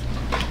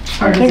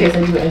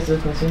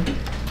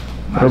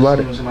 What about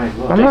it?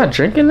 I'm not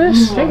drinking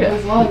this.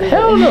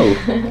 Hell no.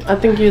 I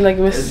think you like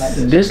miss.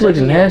 This looks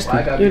nasty.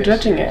 You're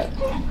judging it.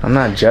 I'm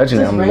not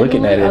judging it. I'm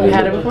looking at You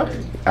had it it. before?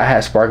 I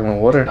had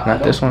sparkling water,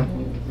 not this one.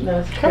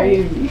 That's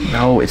crazy.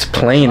 No, it's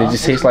plain. It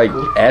just tastes like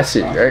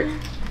acid, right?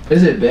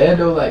 Is it bad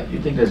though? Like, you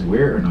think that's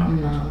weird or not?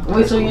 No.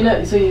 Wait, so you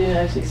didn't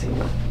actually see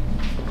it?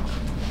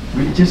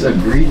 We just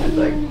agreed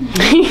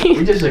to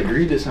we just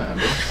agreed to something,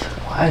 bro.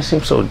 Why it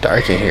seems so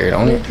dark in here,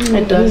 don't it?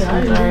 It does.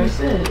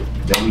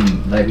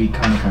 That we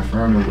kind of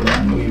confirmed with where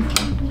I knew you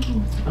from.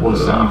 Well,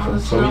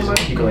 so we just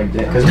keep it like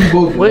that. Cause we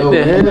both What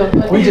the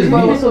hell? We just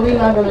meet. So we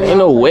not gonna. Ain't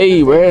no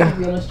way, bruh.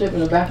 Be on a strip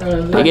in the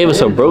background. They gave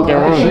us a broken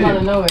room. Out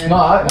of nowhere.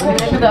 No,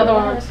 The other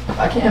one works.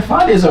 I can't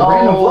find it. It's a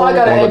random vlog. I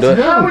gotta Wanna do ask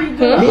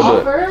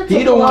it? him.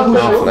 He the one who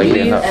showed Like,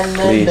 me. yeah, no,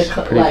 please,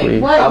 pretty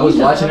please. I was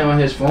watching it on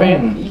his phone. I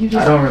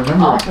don't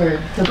remember.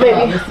 Offer to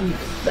maybe.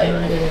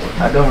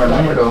 I don't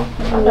remember though.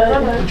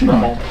 What you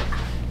doing?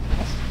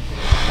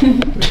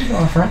 What you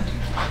doing, friend?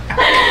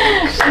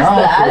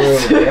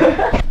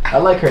 I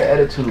like her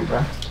attitude,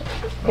 bro.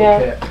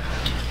 Yeah.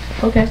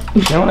 Okay.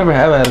 She don't ever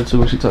have attitude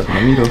when she talking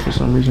to me though for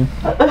some reason.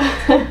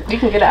 You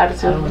can get an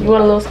attitude. You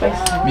want a little space?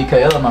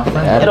 Michaela, my friend.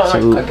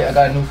 Attitude. I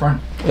got a new friend.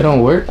 It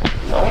don't work.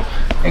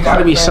 It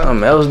gotta be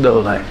something else though,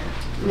 like.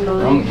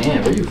 Wrong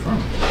hand. Where you from?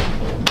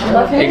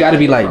 It gotta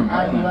be like.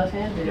 I'm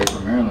left-handed. Yeah,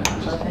 from Maryland.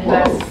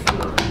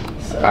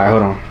 Alright,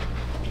 hold on.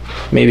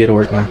 Maybe it'll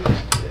work now.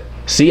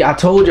 See, I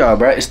told y'all,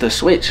 bro. It's the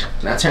switch.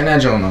 Now turn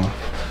that joint on.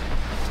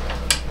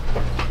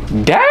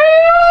 Damn,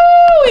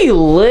 we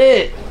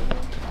lit.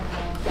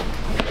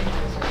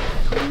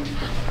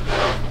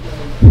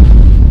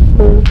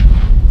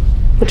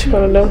 What you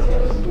gonna do?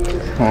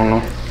 I don't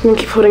know. You gonna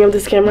keep holding up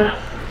this camera?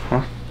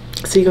 Huh?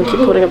 So you gonna keep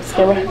holding up this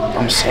camera?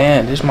 I'm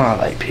saying, this my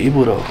like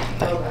people though.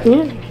 Like,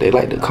 Yeah. they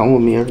like to come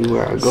with me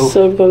everywhere I go.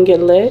 So we're gonna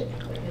get lit?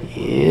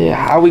 Yeah,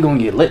 how we gonna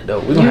get lit though?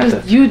 We gonna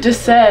have to. You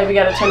just said we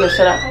gotta turn this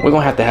shit up. We're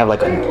gonna have to have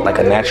like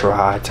a natural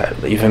high type.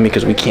 You feel me?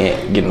 Because we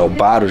can't get no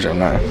bottles or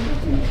nothing.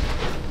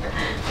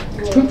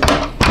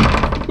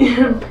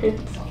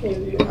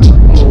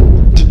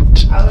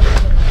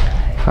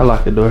 I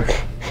locked the door.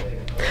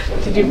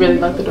 Did you really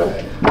lock the door?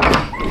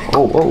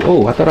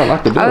 Oh! I thought I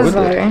locked the door. I'm What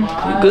the-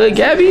 sorry. You good,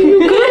 Gabby?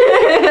 You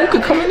good? You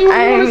could come anywhere.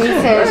 I am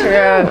sense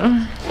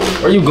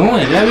Where you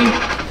going, Gabby?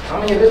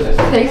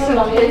 Take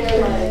some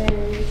pictures.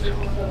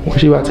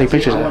 Where's you about to take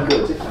pictures at?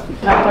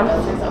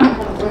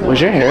 Was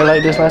your hair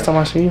like this last time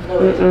I seen you?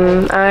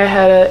 I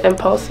had an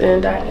impulse and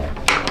indicted.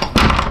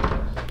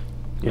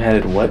 You had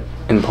it what?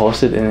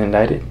 Impulsive and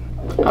indicted?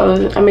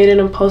 I made an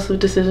impulsive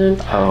decision.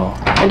 Oh.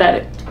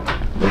 Indicted.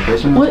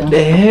 What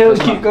the hell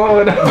keep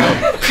going on?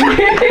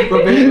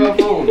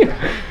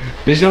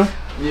 Bitch on?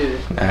 Yeah.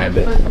 Alright,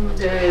 bet.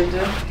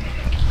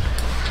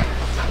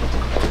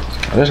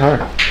 Oh, that's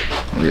hard.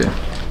 Yeah.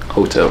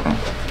 Hotel room.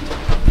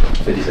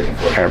 50-second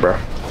floor. Alright, bro.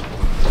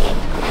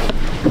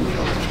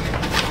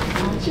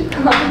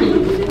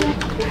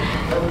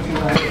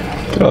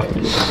 Get off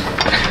me.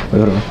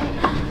 Hold on.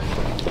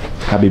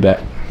 I'll be back.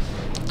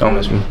 Don't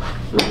miss me.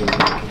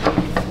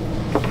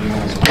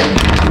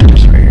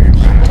 It's right here.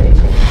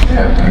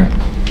 Yeah.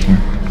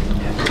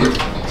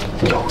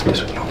 Yo,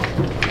 this way. No.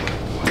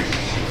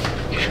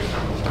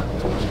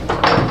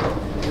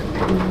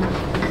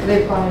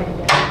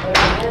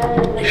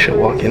 You should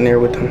walk in there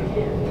with them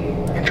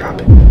and drop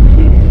it.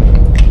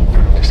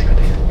 Just see what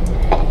they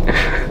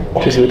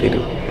do. Just see what they do.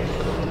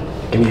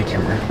 Give me a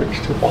camera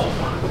first. Oh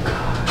my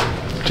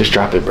god. Just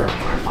drop it, bro.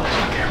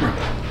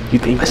 You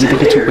think it's too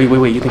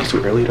wait, you think it's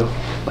too early though?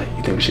 Like,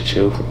 you think we should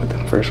chill with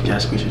them first?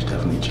 Yes, we should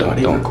definitely chill.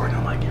 Don't record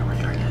on my camera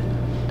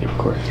yet. They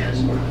record?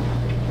 Yes.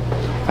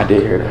 I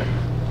did hear that.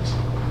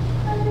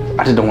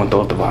 I just don't want to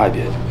throw up the vibe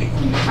yet.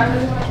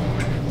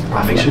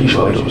 I'll make sure you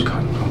show those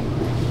cut.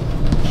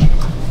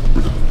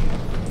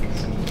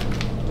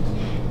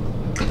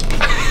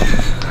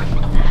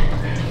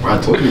 Bro,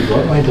 I told you,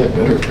 blood might get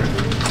better, bro.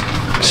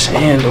 I'm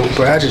saying though,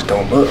 bro, I just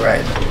don't look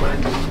right.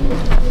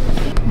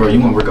 Bro, you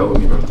want to work out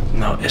with me, bro?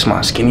 No, it's my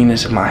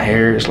skinniness and my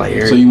hair. It's like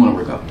So you want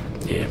to work out?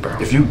 Yeah, bro.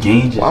 If you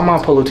gain, just, Why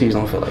my polo tees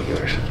don't feel like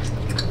yours?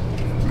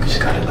 you just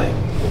gotta like,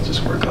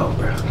 just work out,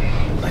 bro.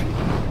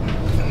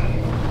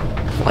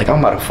 Like I'm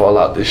about to fall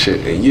out this shit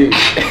and you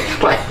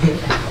like.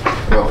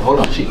 Bro, hold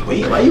on,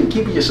 wait, why you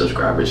keeping your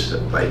subscribers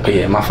like? Oh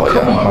yeah, my fault,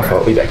 Come y'all. on, My bro.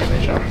 fault. We back in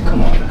this, y'all.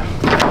 Come on, man.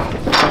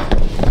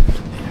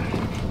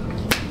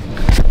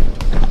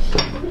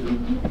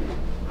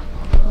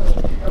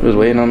 You was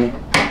waiting on me?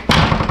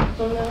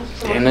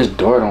 Damn, this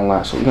door don't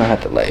lock, so we're gonna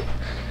have to like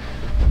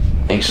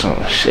make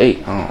something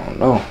shake. I don't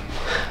know.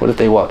 What if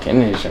they walk in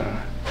this,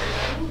 John?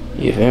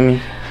 You feel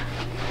me?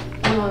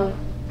 What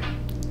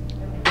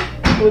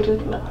are you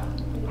looking at?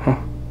 Huh?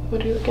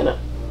 What are you looking at?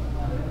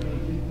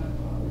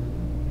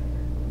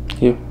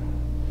 You?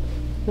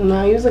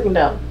 No, you was looking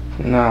down.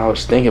 Nah, I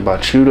was thinking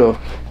about you though.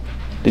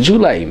 Did you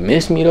like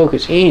miss me though?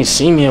 Cause you ain't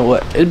seen me in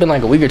what? It's been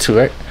like a week or two,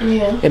 right?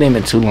 Yeah. It ain't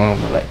been too long,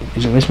 but like,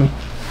 did you miss me?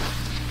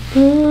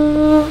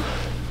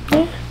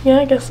 Yeah,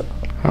 I guess so.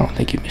 I don't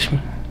think you miss me.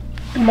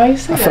 Why you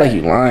say I feel like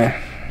you lying.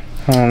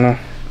 I don't know.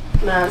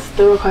 Nah, it's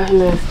the real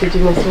question is, did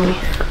you miss me?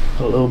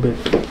 A little bit.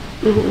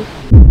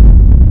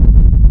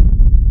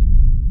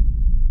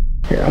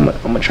 Here, I'm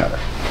gonna try to.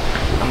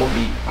 I'm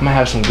gonna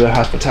have some good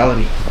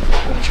hospitality.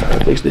 I'm gonna try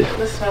to fix this.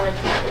 This is right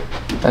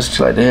here. That's just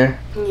right there.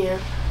 Yeah.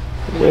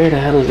 Where the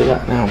hell is the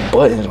goddamn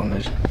buttons on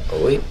this?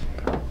 Oh wait.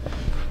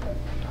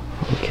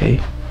 Okay.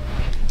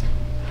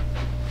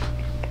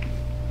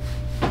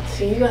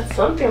 See, you got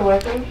something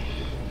working.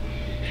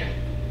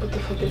 What the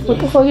fuck is this? What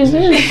the fuck is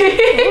this?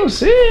 Oh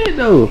shit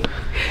though.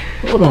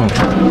 Hold on.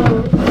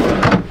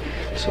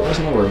 So there's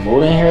no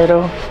remote in here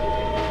though.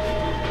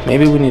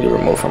 Maybe we need a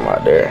remote from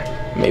out there.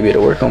 Maybe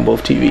it'll work on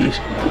both TVs.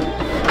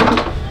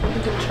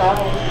 You can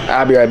try.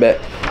 I'll be right back.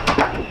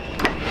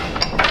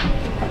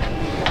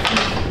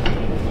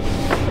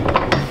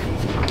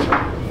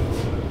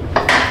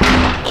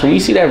 Can we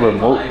see that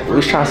remote? We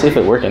was trying to see if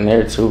it worked in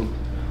there too.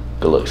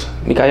 Good looks.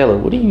 Michaela,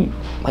 what are you,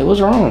 like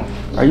what's wrong?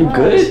 Are you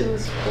good?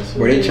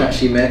 Were they trying?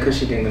 She mad because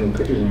she didn't get no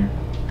pictures in here.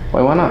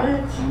 Wait, why not?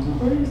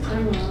 What are you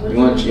talking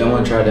about? Y'all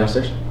want to try it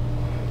downstairs?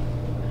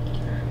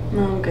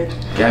 No, I'm good.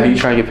 Gabby, you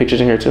trying to get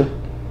pictures in here too?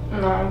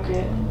 No, I'm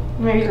good.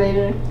 Maybe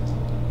later.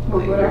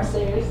 We'll go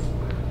downstairs.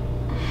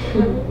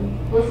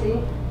 We'll see.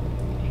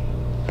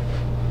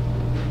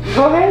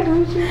 Go ahead,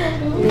 do what you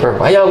want to do. Bro,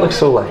 why y'all look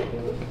so like?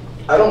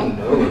 I don't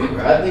know,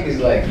 bro. I think it's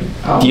like.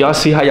 Do y'all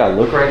see how y'all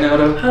look right now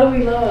though? How do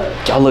we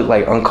look? Y'all look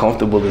like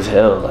uncomfortable as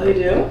hell. Like, We do?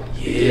 yeah.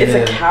 It's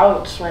a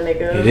couch, my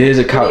nigga. It is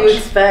a What do couch. you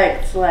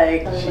expect?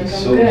 Like,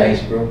 She's so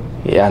nice, bro.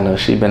 Yeah, I know.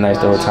 She been nice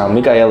the whole time.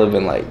 Michaela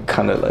been like,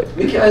 kind of like.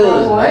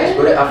 Michaela is nice,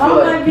 but I feel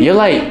like. You're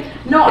like.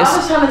 No, I it's-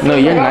 was trying to say, no,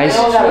 you're like, nice.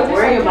 You don't gotta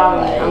worry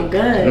about me. I'm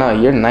good. No,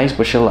 you're nice,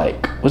 but you're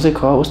like, what's it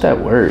called? What's that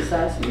word?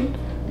 Sassy?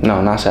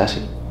 No, not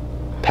sassy.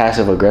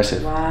 Passive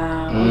aggressive. Wow.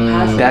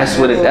 That's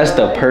what it. That's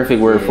the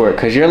perfect word for it.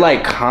 Cause you're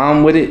like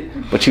calm with it,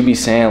 but you be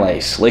saying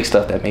like slick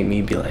stuff that make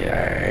me be like, all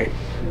right.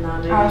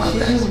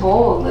 She's just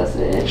bold, that's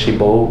it. She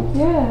bold.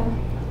 Yeah.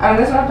 I mean,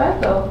 that's not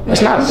bad though.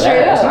 It's not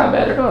Straight bad. It's up. not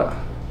bad at all.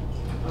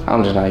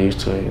 I'm just not used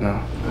to it, you know.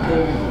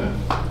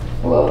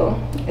 Well,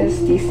 it's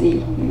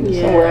DC.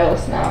 Yeah. Somewhere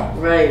else now.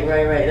 Right.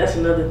 That's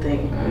another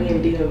thing. We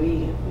in DMV.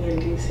 We in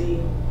DC.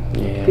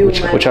 Yeah. People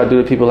What y'all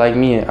do to people like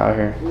me out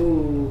here?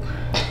 Ooh.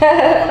 I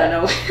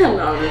know. No,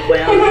 I'm just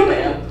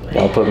playing.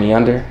 Y'all put me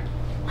under?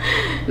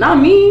 Not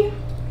me.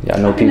 Y'all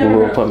know people who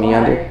will put me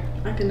under?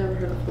 I can never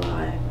hurt a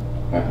fly.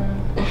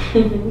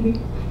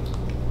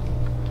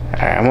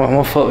 Alright, I'm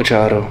gonna fuck with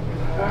y'all though.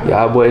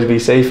 Y'all boys be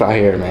safe out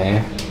here,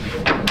 man.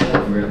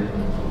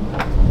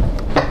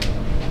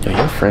 Yo,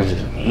 your friends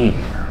is mean,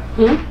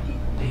 bro.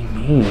 They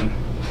mean.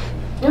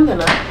 No, they're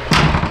not.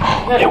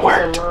 It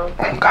worked.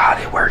 Oh God,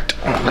 it worked.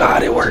 Oh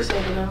God, it worked.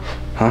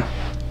 Huh?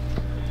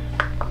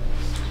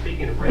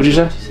 What'd you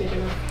say?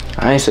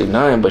 I ain't say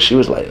nothing, but she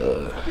was like,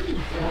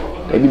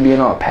 they be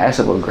being all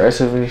passive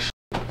aggressive and shit.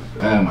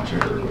 My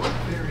shirt.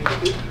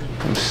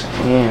 I'm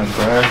saying,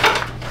 bro.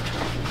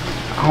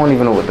 I don't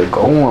even know what to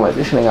go on. Like,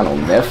 this shit ain't got no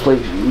Netflix,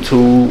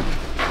 YouTube.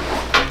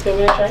 You want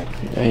me to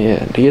try?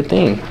 Yeah, do your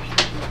thing.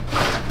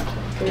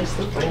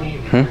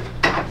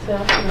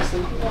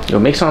 Yo,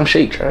 make something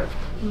shake, Trap.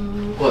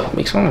 What?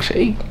 Make something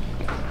shake.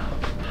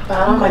 But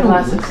I don't have my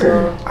glasses,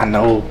 so. I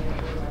know.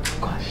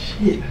 Oh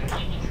shit.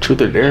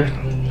 Truth or dare?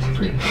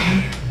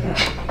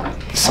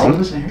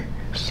 Some.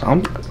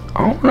 I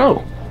don't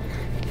know.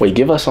 Wait,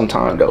 give us some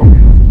time though.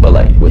 But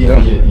like with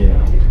them.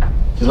 Yeah.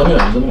 Just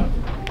let me know.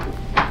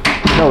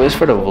 No, it's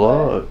for the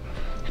vlog.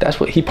 That's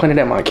what he pointed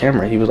at my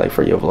camera. He was like,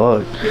 for your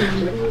vlog.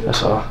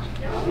 That's all.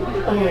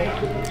 Okay.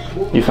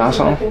 You found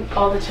something?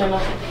 All the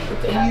channels.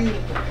 But I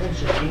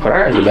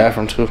gotta use the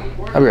bathroom too.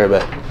 I'll be right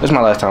back. This is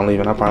my last time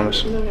leaving, I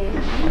promise.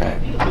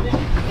 Alright.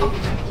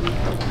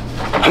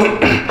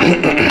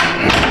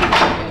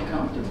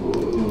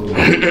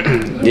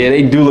 Yeah,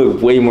 they do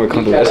look way more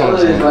comfortable. That's what I'm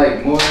saying.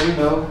 Like more, you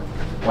know.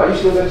 Why you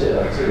still got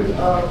your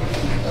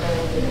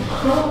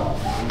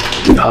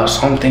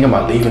So I'm thinking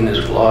about leaving this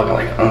vlog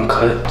like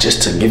uncut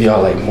just to give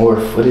y'all like more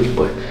footage,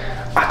 but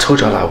I told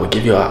y'all I would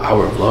give y'all an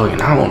hour vlog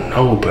and I don't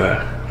know, bro.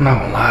 I'm not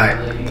gonna lie.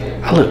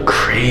 I look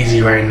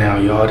crazy right now,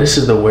 y'all. This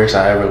is the worst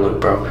I ever look,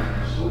 bro.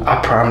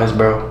 I promise,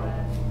 bro.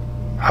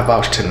 I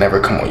vouch to never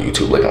come on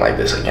YouTube looking like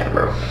this again,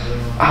 bro.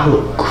 I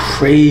look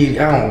crazy.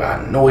 I don't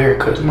got no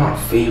haircuts. My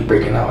face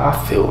breaking out. I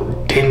feel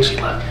dingy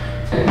like.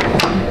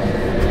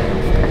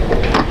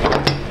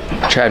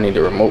 Try to need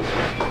the remote.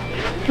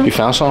 You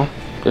found some?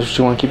 That's what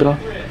you want to keep it on?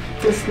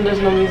 There's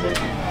no music.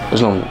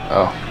 There's no,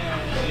 oh.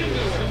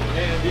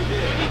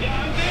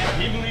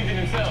 He believed in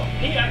himself.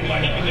 He acted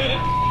like he could do it.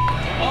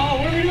 Oh,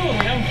 what are we doing? We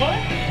having fun?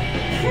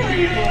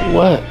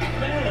 What?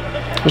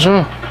 What's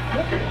wrong?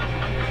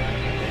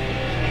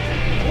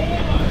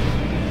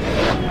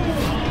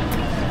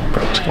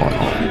 Bro, what's going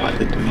on? What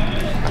they do?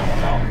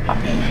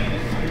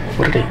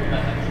 What are they?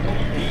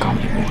 Call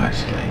me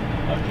Muhash, like,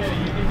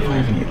 you don't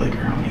even need liquor,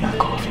 I only got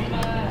coffee.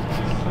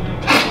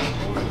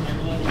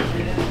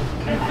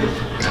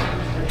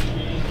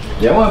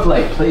 Y'all want to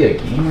like play a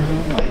game or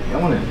something? Like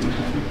y'all want to do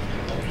something?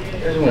 You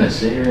just want to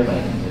sit here like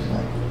and just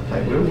like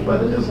what are we about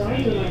to do? I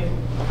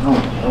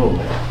don't know.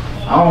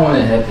 I don't want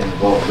to have to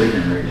involve liquor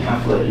and everything. I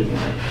feel like we can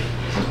like,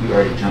 since we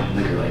already jumped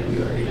liquor, like we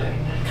already like.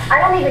 I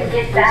don't even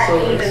get that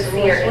even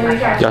fear in my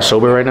cat. Y'all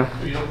sober right now?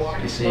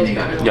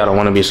 Y'all don't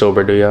want to be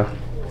sober, do y'all?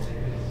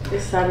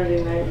 It's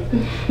Saturday night.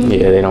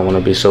 Yeah, they don't want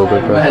to be sober,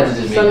 bro. I'm gonna have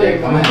to just make that.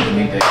 I'm gonna have to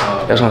make that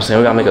call. That's what I'm saying.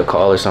 We gotta make a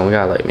call or something. We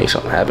gotta like make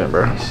something happen,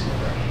 bro.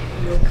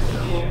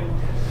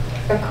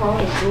 A call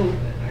is who?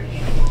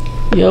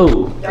 Yo.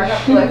 Y'all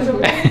got flexible?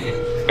 We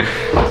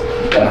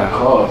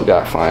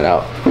gotta find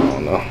out. I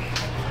don't know.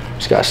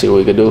 Just gotta see what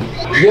we can do.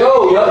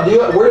 Yo,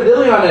 where the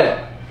dilly on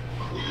that?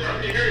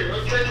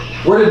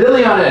 Where the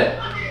dilly on that?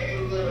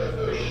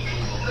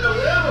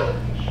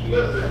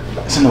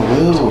 It's in the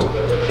wheel.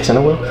 It's in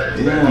the wheel?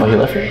 Yeah. Oh, he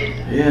left it?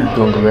 Yeah. You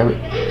wanna go grab it?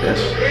 Yes.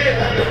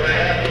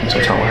 Give me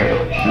some time with her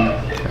though.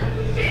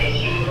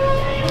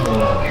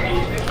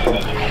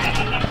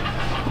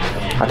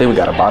 I think we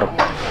got a bottle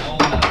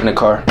in the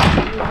car.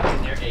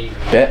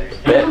 Bet.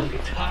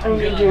 Are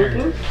you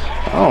drinking?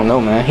 I don't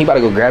know, man. He about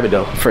to go grab it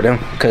though for them,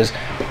 cause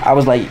I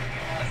was like,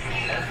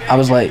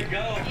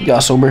 y'all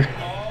sober?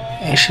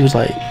 And she was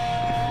like,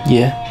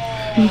 yeah.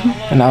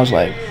 And I was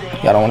like,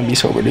 y'all don't want to be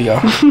sober, do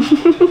y'all?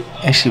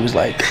 And she was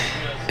like,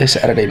 it's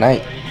Saturday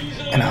night.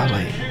 And I was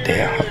like,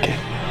 damn, okay.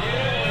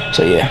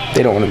 So yeah,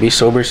 they don't want to be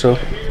sober, so.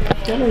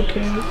 I don't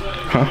care.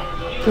 Huh?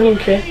 I don't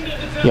care.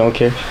 You don't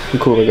care? You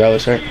cool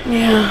regardless, right?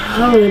 Yeah, I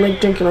don't really like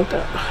drinking like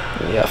that.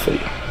 Yeah, I feel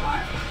you.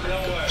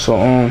 So,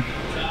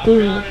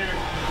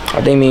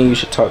 I think me and you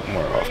should talk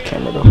more off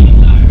camera though.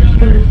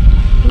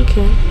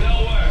 Okay.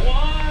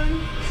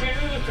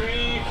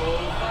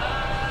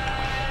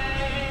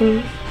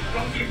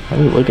 Why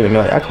are you looking at me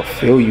like I can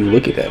feel you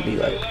looking at me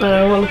like?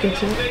 I won't look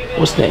at you.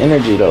 What's the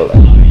energy though?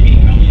 Like,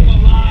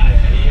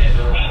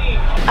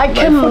 I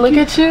can look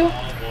at you?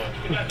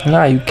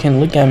 nah, you can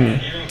look at me.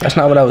 That's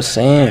not what I was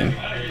saying.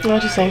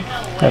 What you saying?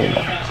 Never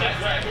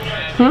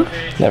mind.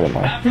 Never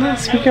mind. No,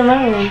 speak your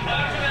mind.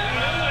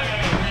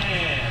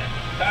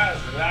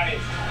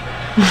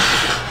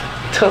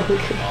 Don't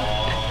look at me.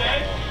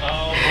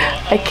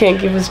 I can't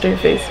keep a straight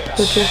face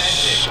with you.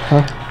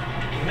 Huh?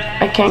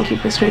 I can't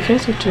keep a straight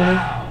face with you.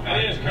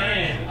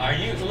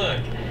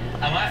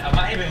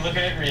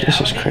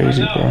 This is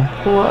crazy, bro.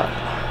 What?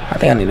 I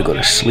think I need to go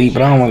to sleep,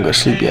 but I don't want to go to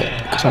sleep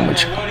yet because I'm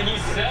with you.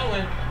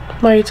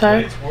 Why are you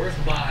tired?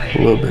 A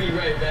little bit.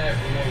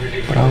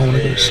 But I don't want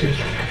to go to sleep.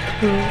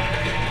 You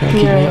wanna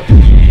keep me up?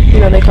 You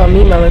know, they call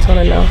me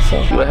melatonin now,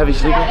 so. You a heavy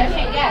sleeper?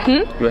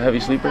 You a heavy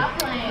sleeper?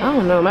 I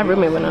don't know. My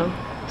roommate went out.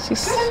 She's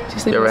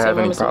sleeping. You ever have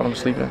any problems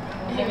sleeping?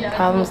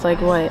 Problems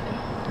like what?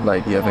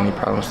 Like, you have any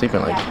problems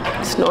sleeping?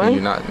 Like, Snoring? Can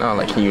you not? No,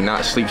 like, can you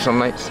not sleep some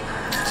nights?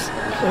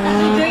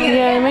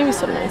 Yeah, maybe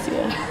some nights,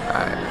 yeah.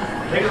 Alright.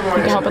 You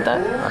can help with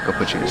that? I could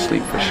put you to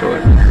sleep for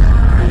sure.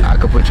 I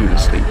could put you to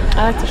sleep.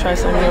 I like to try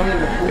something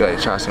new. You like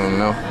to try something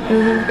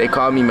new? They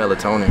call me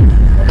melatonin.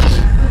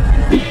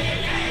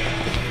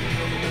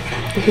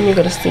 You can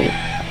go to sleep.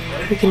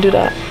 We can do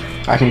that.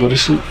 I can go to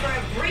sleep.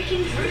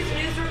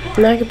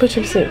 Now I can put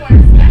you to sleep.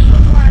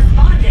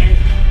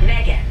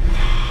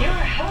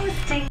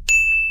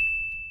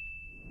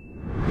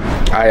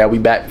 Alright, we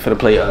back for the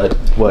play.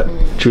 What?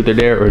 Truth or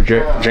Dare or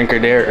Drink or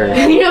Dare or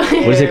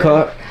what is it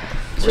called?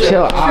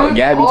 Chill out,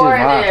 Gabby. Just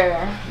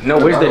vibe. No,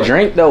 where's the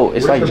drink though?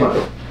 It's like drink.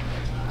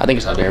 I think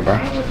it's out there, bro.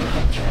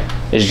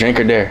 It's Drink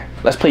or Dare.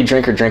 Let's play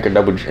Drink or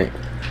Double Drink.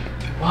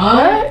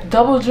 What?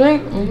 Double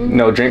drink?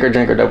 No, Drink or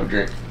Double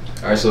Drink.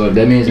 All right, so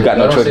that means you got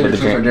no choice but to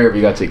Truth or drink. Dare, but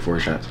you gotta take 4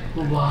 shots.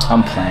 Wow.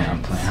 I'm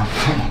playing.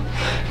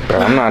 Bro,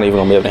 I'm not even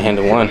gonna be able to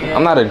handle one.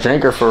 I'm not a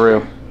drinker for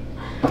real.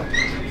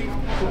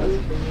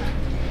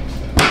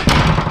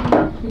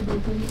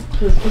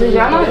 Did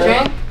y'all not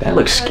drink? That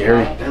looks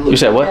scary. You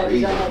said what?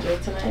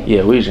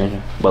 Yeah, we was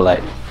drinking, but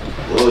like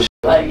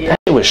that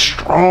shit was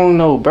strong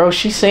though, bro.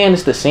 She's saying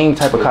it's the same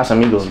type of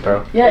Casamigos,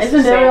 bro. Yeah,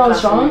 isn't Dairy all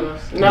strong?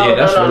 No, yeah,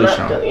 that's really not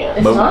strong.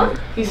 It's not?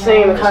 He's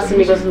saying the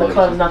Casamigos in the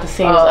club is not the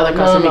same as other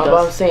Casamigos. No,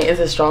 but I'm saying, is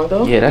it strong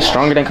though? Yeah, that's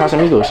stronger than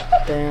Casamigos.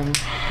 Damn.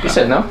 You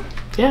said no?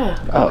 Yeah.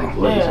 Oh.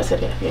 Yeah, I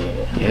said yeah.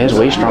 Yeah, it's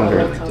way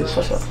stronger.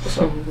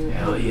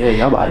 Hell yeah,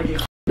 y'all body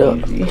up.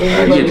 You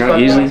get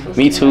drunk easily?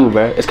 Me too,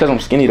 bro. It's cause I'm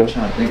skinny though.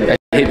 That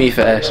hit me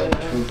fast. You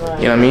know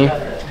what I mean?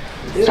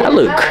 I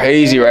look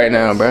crazy right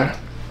now, bro.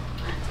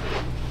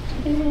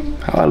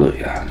 How I look?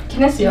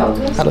 Can I see y'all?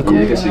 I look cool.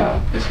 Yeah, I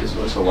can see.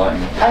 It's a lot.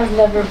 I've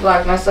never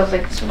blocked myself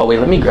like this. Oh wait,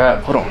 let me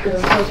grab. Hold on.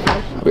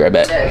 I'll be right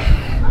back.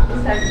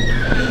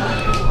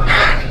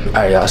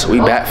 Alright, y'all. So we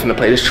back from the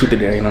play this Truth or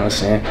Dare. You know what I'm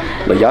saying?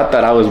 But y'all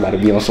thought I was about to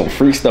be on some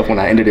free stuff when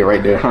I ended it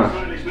right there, huh?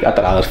 Y'all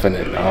thought I was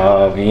finna,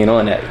 we ain't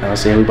on that. You know what I'm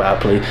saying? We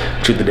about to play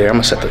Truth or Dare. I'm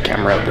gonna set the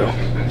camera up though,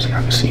 so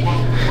y'all can see.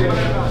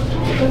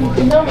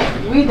 No,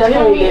 we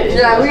definitely did.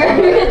 Yeah, we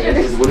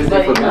already. What if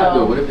they forgot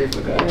though? What if they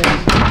forgot?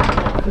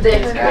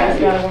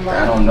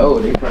 I don't know.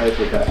 They probably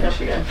forgot that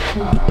shit.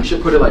 We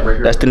should put it like right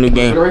here. That's the new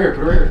game. Put it right here.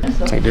 Put it right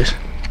here. Like this.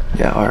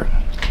 Yeah, alright.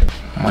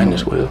 Mine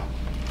as well.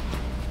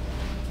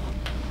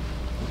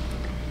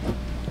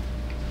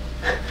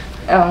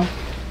 Oh.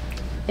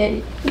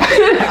 I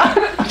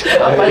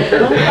like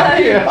her.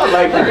 Yeah, I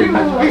like her. I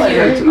like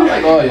her too. I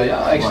like all y'all.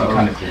 Y'all actually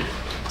kind of cool.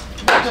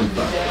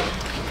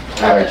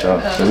 Alright,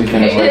 y'all. So we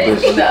finished like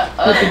this with the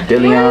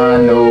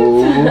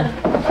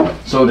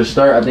𝘤𝘪𝘨𝘩𝘵. So to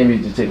start, I think we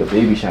need to take a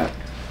baby shot.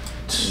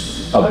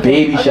 A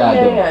baby shot,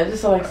 though. Yeah,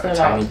 just to like start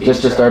off.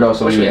 Just to start off,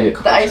 so we can get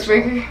The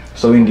icebreaker.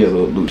 so we can get a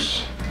little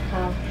loose.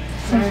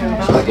 So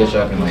I guess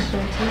y'all can like.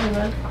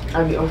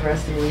 I'd be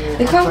overestimating it.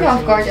 They caught me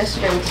off guard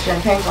yesterday with the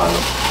champagne bottle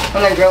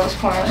when the girl was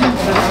pouring it in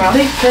her mouth.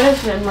 They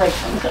finished and like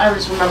I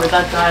just remember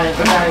that guy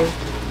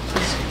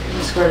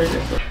he squirted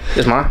it.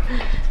 This mine?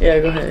 Yeah,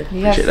 go ahead.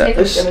 You have to take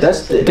This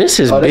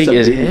is big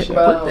as it.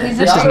 Bro, This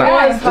is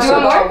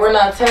not. We're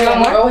not telling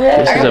you. Go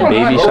ahead. This is a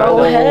baby shot.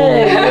 Go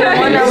ahead.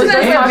 One that was This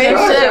just is a baby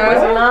shit, shot.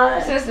 was it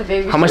not? This is the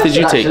baby How much did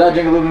you take? Should I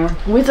drink a little more?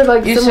 We took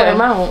like a similar should.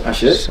 amount. I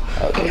should.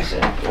 Okay.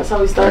 That's how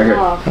we started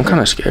off. I'm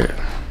kind of scared.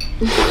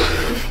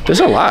 There's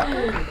a lot.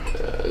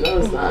 No,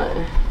 it's not.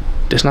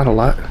 There's not a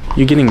lot.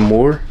 You're getting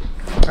more.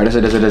 Alright, that's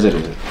it.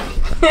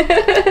 I'm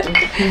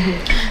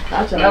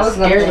trying to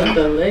scare with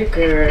the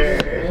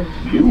liquor.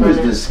 You was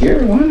the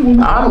scary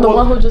one. I'm the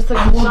one who just took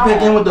a shot.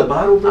 Back in with the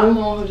bottle, bro. I'm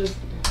the one who just.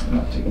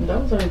 That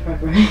was already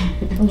crack, right?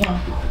 Yeah.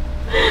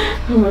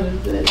 What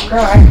is it? Girl,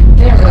 I didn't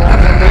realize the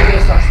baby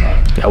was last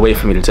night. Y'all wait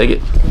for me to take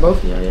it.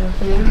 Both of y'all, yeah.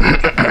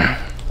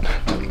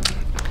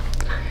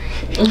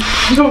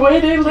 The way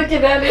they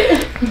looking at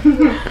it.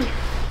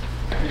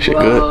 Shit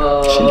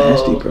good. She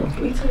nasty, bro.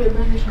 We took it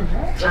back from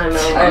her. I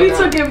know. We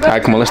took it back.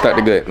 Alright, come on, let's start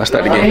the good. Let's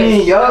start the game.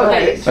 Hey, yo.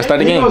 Let's start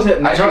the game.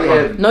 Naturally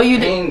have No, you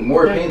didn't.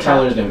 more pain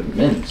tolerance than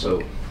men,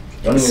 so.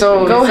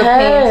 So Go it's a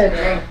ahead.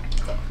 pain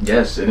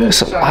Yes, it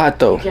is. It's a lot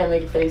though. You can't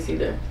make a face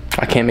either.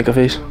 I can't make a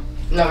face. to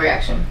no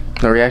reaction.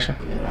 No reaction.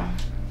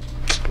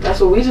 That's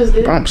what we just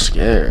did. Bro, I'm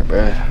scared,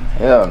 bro.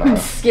 Hell no.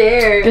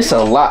 Scared. This is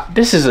a lot.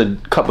 This is a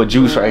cup of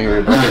juice right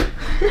here, bro.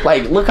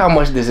 Like, look how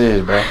much this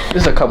is, bro.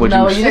 This is a cup of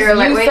No, juice. you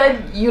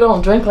said you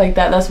don't drink like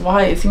that. That's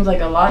why it seems like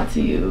a lot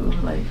to you.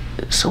 Like.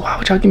 So why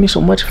would y'all give me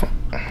so much for?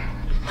 I'm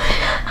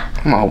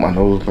gonna hold my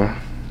nose, bro.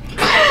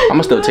 I'm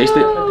gonna still taste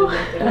it.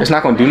 It's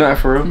not gonna do nothing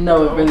for real.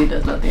 No, it really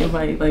does nothing. It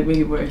might like make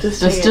it worse.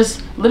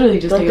 Just literally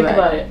just Don't think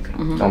about it.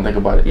 Don't think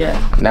about it. Yeah.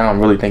 Now I'm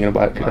really thinking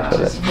about it.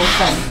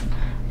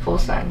 Full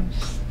sun.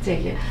 Just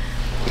take it.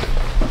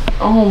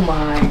 Oh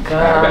my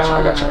god.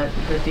 I got you.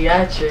 The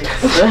theatrics.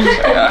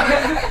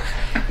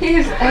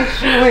 He's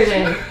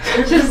extra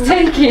Just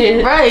take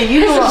it. Right,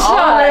 you doing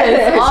all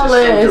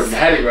this.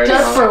 Right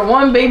just for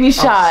one baby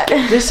shot.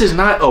 This is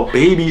not a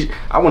baby.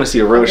 I want to see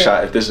a real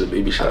shot if this is a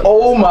baby shot.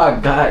 Oh my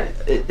god.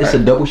 It's a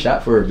double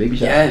shot for a baby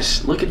shot?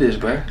 Yes, look at this,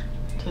 bro.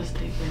 Just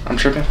take it. I'm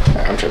tripping.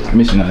 I'm tripping.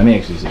 Let me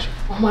actually see.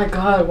 Oh my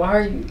god, why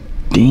are you?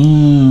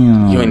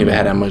 Damn. You ain't even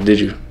had that much, did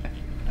you?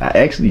 I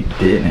actually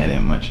didn't have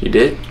that much. You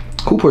did?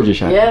 Who poured your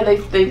shot? Yeah,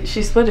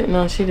 she split it.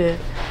 No, she did.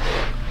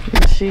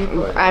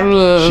 I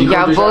mean,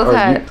 y'all both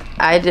had.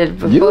 I did,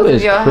 but both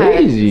of y'all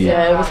had.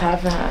 Yeah, it was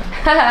half and half.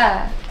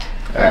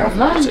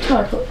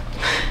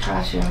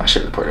 I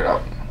should have poured it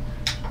out.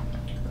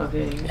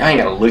 Okay. Y'all ain't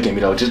gotta look at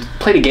me though. Just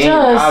play the game.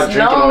 Just, I'll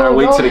drink it on our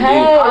way to the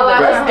game.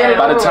 Let's get it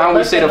By the over time we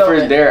with. say the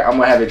first dare, I'm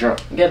gonna have it drunk.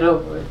 Get it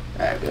over with.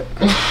 Alright, good.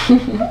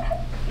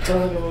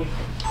 Don't look at me.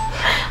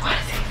 Why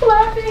is he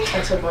laughing?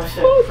 I took my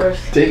shit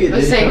first. Take it.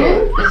 Let's take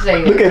it. Let's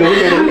take it. Look at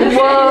it.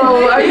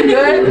 Whoa, are you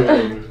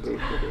good?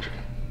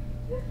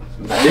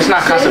 This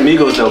not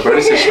Casamigos though, bro.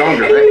 This is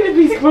stronger, right?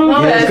 It's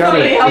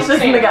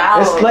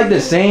like the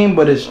same,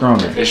 but it's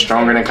stronger. It's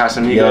stronger than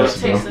Casamigos. Yes,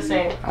 It tastes the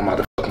same. I'm about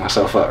to fuck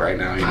myself up right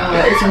now. You know?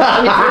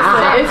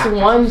 It's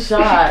one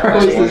shot. Bro,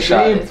 Right? it's the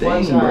same It's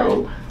one thing, shot.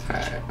 bro.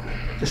 Alright.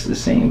 It's the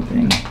same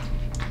thing.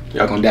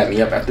 Y'all gonna dap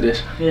me up after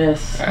this?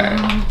 Yes.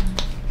 Alright.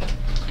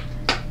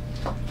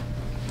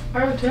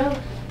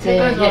 Take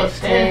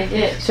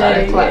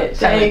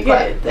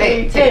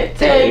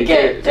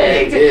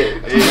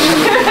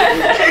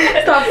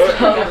it. Stop.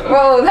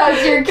 Bro,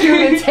 that's your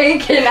cue to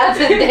take it, not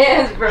to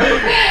dance, bro.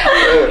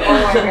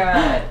 Oh my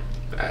god.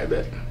 I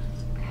bet.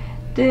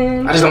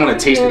 I just don't want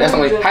to taste it. That's the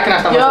only. How can I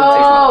stop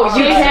myself Yo, from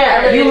you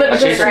can't. You tasting it?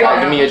 literally Chase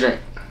it. Give me a drink.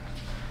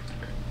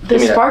 The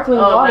sparkling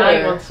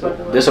water.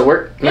 This will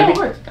work? Yeah, Maybe? it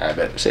works. I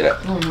bet. Say that.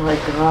 Oh my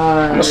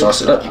god. I'm gonna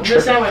sauce it up.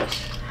 The sandwich.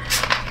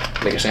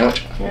 Make a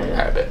sandwich?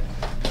 Yeah. I bet.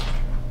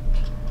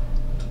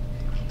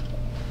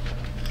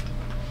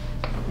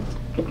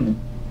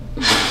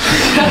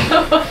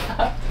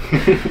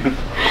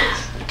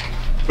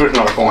 It's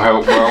not gonna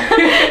help, bro.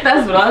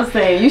 That's what I'm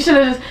saying. You should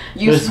have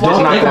just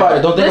swallow Don't think about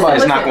it. Don't think about it.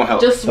 It's not gonna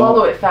help. Just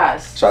swallow it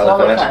fast. Swallow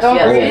it fast? Don't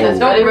Yes, breathe. yes,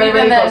 Don't ready, breathe ready,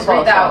 and ready, then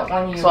swallow, breathe out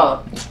swallow. when you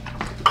Swallow.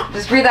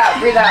 Just breathe out.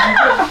 Breathe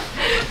out.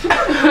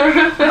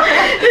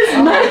 It's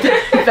not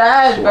that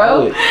bad,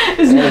 bro.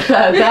 It's not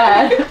that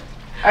bad.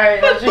 All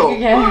right, let's drink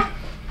again.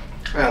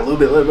 Yeah, a little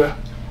bit, bro.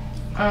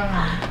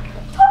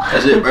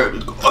 That's it, bro.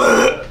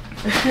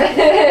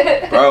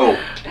 Bro.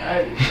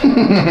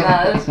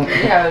 Nah, this we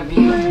have a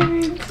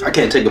beat. I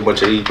can't take a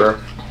bunch of these, bro.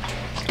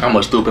 I'm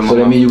a stupid So that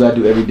mother. means you gotta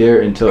do every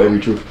dare and tell every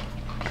truth.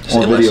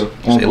 On video.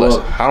 On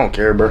vlog. I don't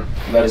care, bro.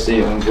 Gotta say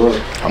it on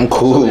vlog. I'm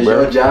cool, so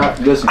bro. Your job,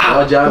 listen,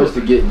 our job is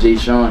to get Jay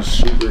Sean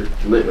super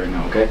lit right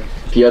now, okay?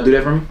 Can y'all do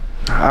that for me?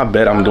 I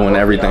bet I'm doing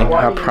everything.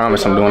 I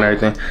promise I'm doing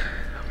everything.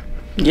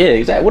 Yeah,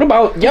 exactly. What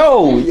about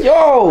yo?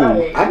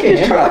 I can't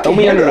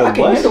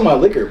handle my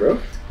liquor, bro.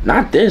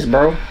 Not this,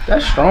 bro.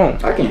 That's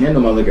strong. I can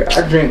handle my liquor.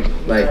 I drink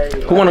like.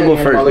 Who wanna go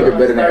first? My liquor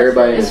better than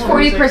everybody. It's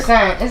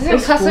 40%. Isn't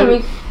it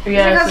custom?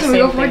 Yeah, it's custom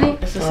meal 40.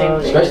 It's the same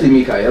thing. Especially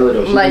Mikaela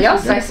though. Like y'all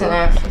slicing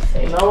it.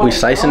 We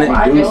slicing it?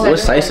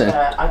 What's slicing?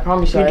 I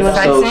promise you.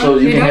 So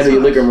you can handle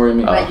your liquor more than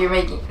me. Like you're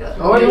making.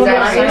 What is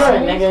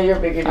that? Nigga, you're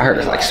bigger. I heard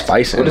it's like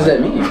spicing. What does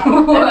that mean?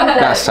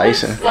 Not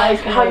slicing.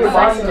 Like how your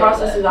body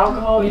processes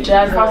alcohol, you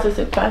just process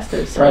it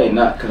faster. So. Probably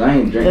not, cause I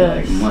ain't drinking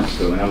like much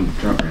though, and I'm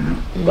drunk right now.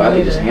 But I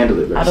can just handle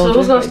it, bro. So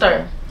who's gonna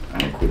start?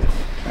 Alright, cool.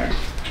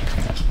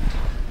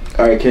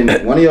 Alright, can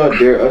one of y'all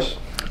dare us?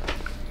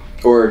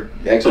 Or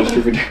ask us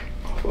truth or dare?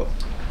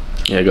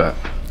 Yeah, go ahead.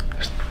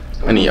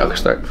 Any of y'all can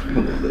start. I'm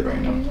gonna lit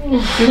right now.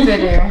 Truth or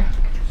dare?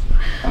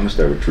 I'm gonna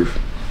start with truth.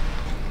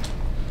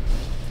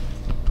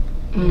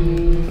 I'm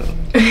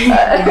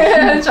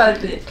trying to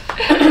think.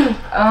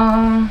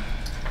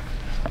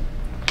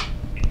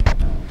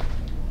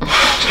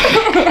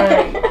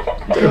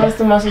 What's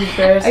the most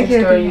embarrassing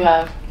story you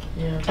have?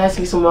 Yeah. Ask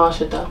you some wild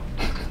shit though.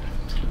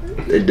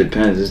 It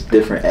depends. It's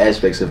different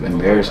aspects of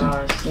embarrassing.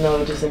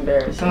 No, just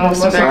embarrassing.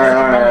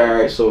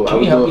 Alright. So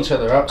we help each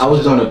other out? I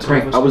was doing a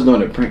prank. I was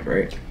doing a prank,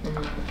 right?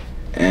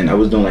 And I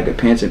was doing like a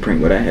pantsing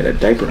prank, but I had a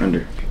diaper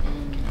under.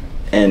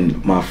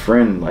 And my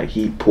friend, like,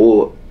 he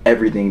pulled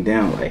everything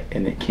down, like,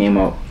 and it came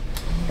out.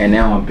 And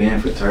now I'm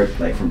banned for Target,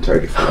 like from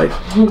Target for life.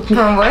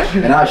 From what?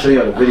 And I'll show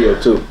y'all the video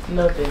too.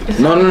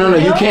 Nothing. No.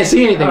 You can't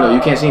see anything though.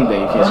 You can't see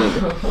anything.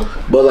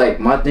 But like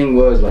my thing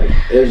was like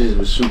it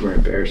was super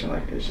embarrassing.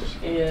 Like it's just.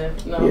 Yeah.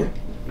 No. Yeah.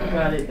 I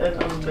got it. That's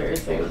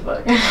embarrassing as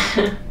fuck.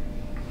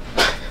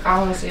 I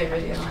want to see a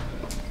video.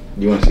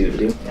 You want to see the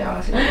video? Yeah, I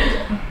want to see the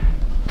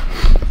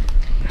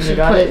video. You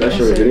got it. Let's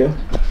show the video.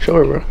 Show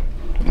her, bro.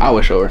 I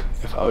would show her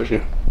if I was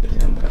you.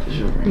 Yeah, I'm about to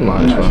show her.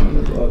 Might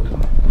as well.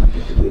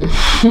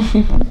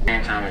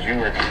 Same time as you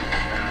working.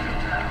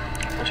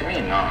 What you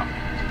mean, no?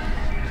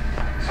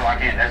 So I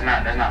can't. That's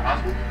not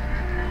possible.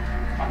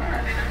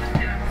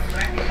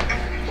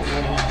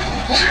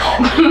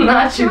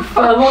 Not you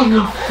fell on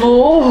the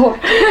floor.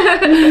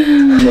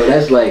 No,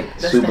 that's like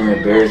super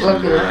embarrassing.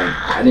 Like,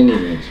 I didn't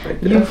even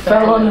expect that. You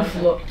fell on the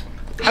floor.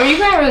 I mean, you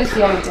can't really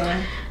see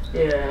anything.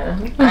 Yeah.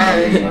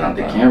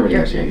 The camera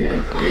didn't see it.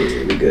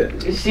 Yeah, we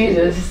good. She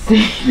just.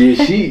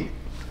 Yeah,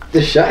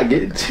 the shot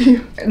get it to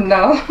you.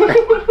 No.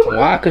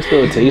 Well, I can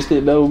still taste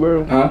it though,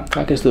 bro. Huh?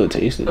 I can still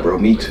taste it. Bro,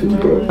 me too,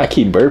 bro. I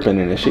keep burping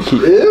and it shit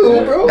keep.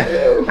 Ew, bro.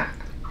 Ew.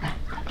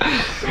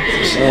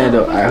 Yeah,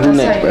 though. Alright, who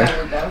next, bro?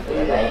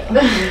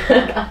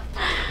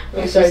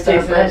 We start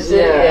tasting that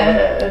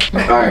shit.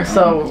 Yeah. Alright.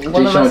 So,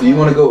 Jay Sean, do you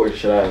want to go or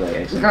should I like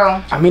ask?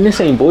 Go. I mean, this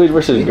ain't boys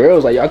versus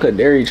girls. Like y'all could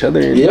dare each other.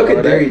 And Yeah, y'all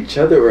could dare each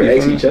other or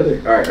ask each other.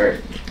 Alright.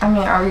 I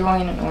mean, are we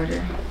going in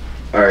order?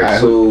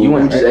 Alright, so you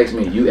just ask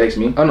me. You ask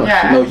me. Oh no.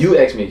 Yeah. No, you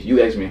ask me.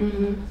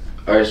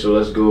 Alright, so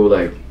let's go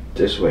like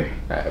this way.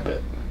 I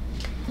bet.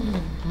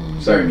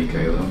 Sorry,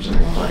 Mikaela. I'm sorry.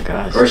 Oh my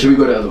gosh. Or should we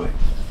go the other way?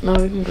 No,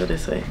 we can go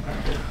this way.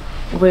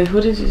 Wait,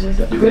 who did you just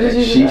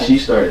say? She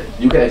started.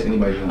 You can ask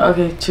anybody you want.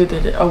 Okay, truth or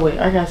dare. Oh wait,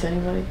 I gotta say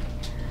anybody.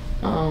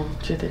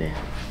 Truth or dare.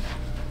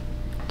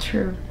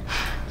 True.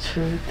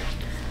 Truth.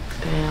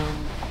 Damn.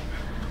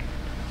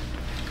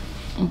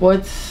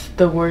 What's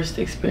the worst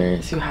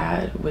experience you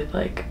had with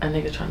like a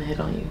nigga trying to hit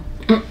on you?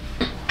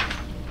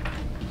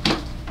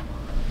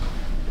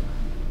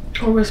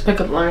 Always pick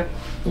up line.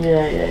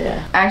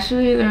 Yeah.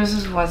 Actually, there was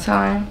this one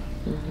time,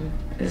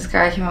 this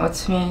guy came up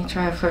to me,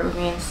 tried to flirt with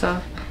me and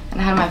stuff,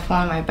 and I had my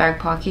phone in my back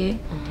pocket,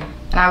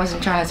 and I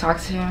wasn't trying to talk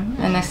to him,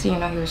 and next thing you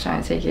know, he was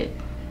trying to take it.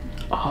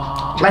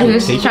 Oh. Like he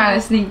was just trying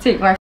to take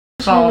my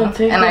phone,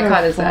 and I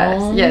caught his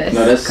ass. Yes.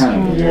 No, that's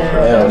kind of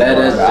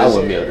I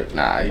wouldn't be able to.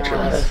 Nah, you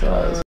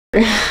tripping.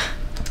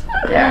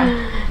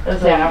 Yeah.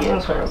 Yeah,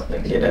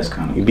 that's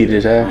kind of. You beat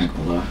his ass?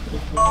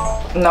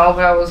 No,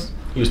 but I was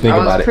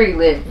pretty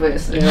lit, but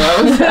you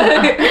know,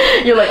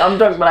 you're like, I'm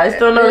drunk, but I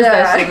still notice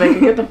that shit. Like,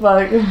 get the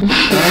fuck.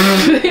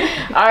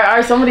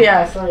 Alright, somebody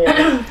ask.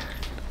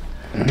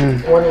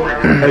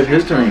 It's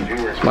his turn.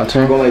 It's my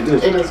turn. Go like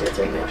this. It is your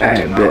turn.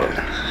 Alright, bet.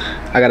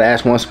 I gotta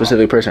ask one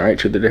specific person, right?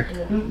 Truth or dare?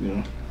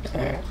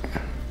 Alright.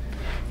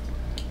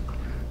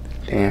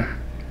 Damn.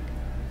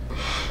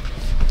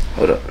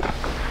 Hold up.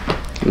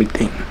 Let me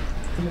think.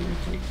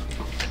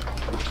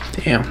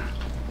 Damn.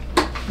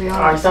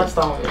 Alright, stop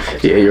stalling.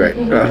 Yeah, you're right.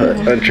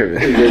 I'm tripping.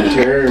 Good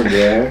turn,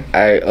 yeah.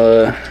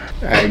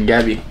 Alright,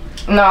 Gabby.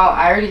 No,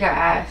 I already got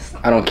asked.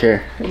 I don't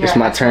care. It's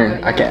my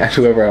turn. I can ask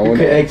whoever I want.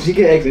 You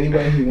can ask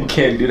anybody you want.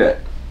 Can't do that.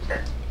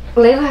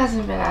 Layla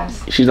hasn't been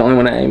asked. She's the only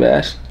one that ain't been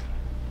asked.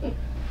 You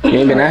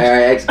ain't been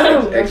asked?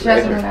 Alright, She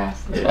hasn't been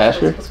asked. Ask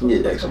her?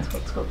 Yeah, ask her.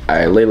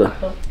 Alright, Layla.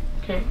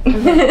 Okay.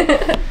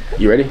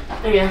 You ready?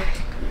 Yeah.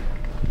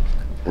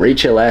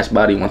 Rate your last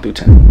body 1 through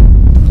 10.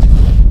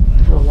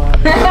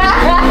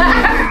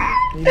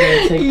 You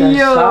gotta take that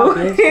shot,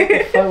 bitch. What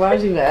the fuck? Why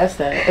would you even ask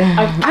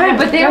that?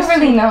 But they don't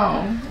really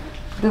know.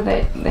 Do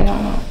they? They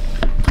don't know.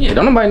 Yeah,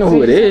 don't nobody know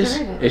who it is.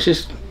 It's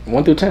just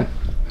 1 through 10.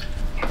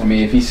 I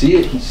mean, if he see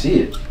it, he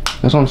see it.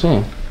 That's what I'm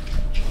saying.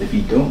 If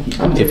he don't, he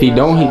don't. If he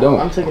don't, he don't.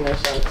 I'm taking that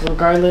shot,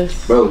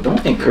 regardless. Bro,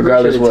 don't encourage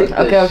Regardless her to what.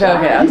 take Okay.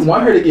 shot. You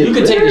want her to get You lit?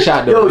 can take the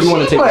shot though. Yo, if you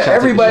want to take the shot,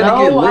 everybody take the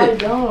get shot. lit. I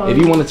don't. If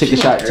you want to take the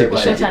shot, take the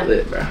Everybody shot. get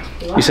lit,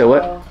 bro. You said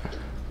what?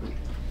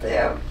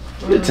 Yeah.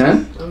 You a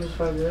 10? I'm just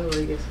fucking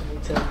really get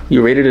something 10.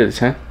 You rated it a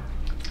 10?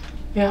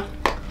 Yeah.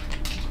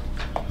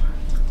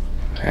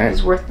 Alright.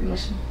 It's worth the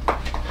mission.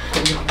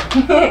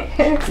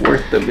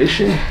 Worth the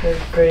mission. That's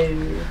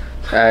crazy.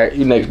 Alright,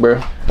 you next,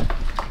 bro.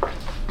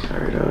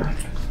 Alright,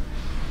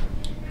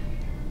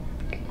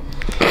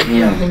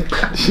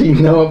 yeah. She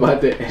know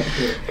about that.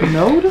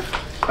 No?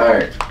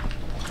 Alright.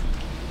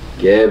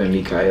 Gab and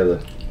Michaela.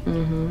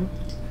 Mm-hmm.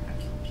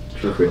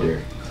 Truth or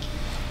dare?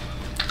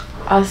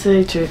 I'll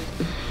say truth.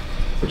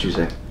 What you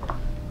say?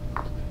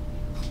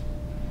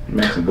 I'm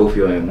asking both of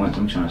y'all at once.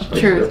 I'm trying to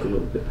spice it up a little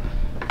bit.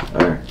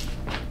 Alright.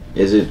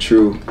 Is it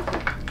true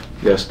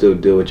y'all still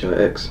deal with your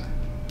ex?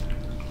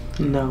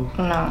 No.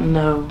 No.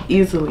 No.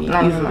 Easily.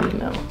 No, Easily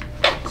no.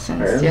 Since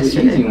Alright, that's an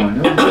yesterday. easy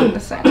one. The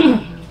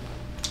same.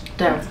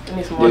 Damn. I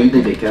need some Yo, water. you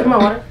think they cap? Come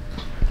on, water.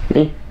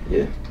 Me?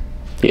 Yeah.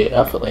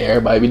 Yeah, I feel like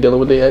everybody be dealing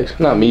with their ex.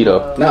 Not me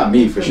though. Not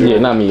me for sure. Yeah,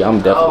 not me.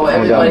 I'm definitely.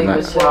 I'm everybody done.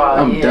 was wild.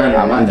 I'm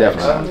done. I'm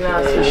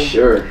definitely. For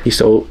sure. He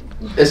sold.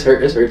 It's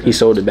hurt. It's hurt. He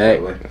sold it back.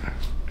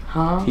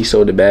 Huh? He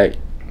sold it back.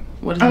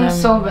 What does I'm that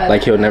so mean? bad.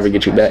 Like he'll never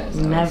get you back.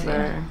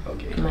 Never.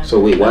 Never. So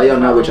wait, why y'all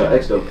not with your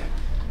ex though?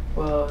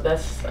 Well,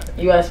 that's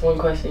you asked one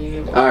question. You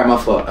get one. All right, my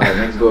fault. All right,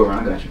 next go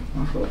around. I got you.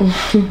 My fault.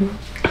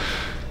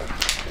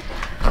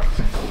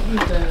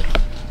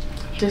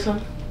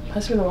 Jason,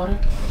 pass me the water.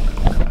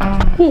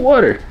 What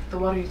water? The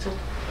water you took.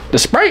 The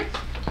Sprite.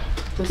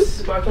 The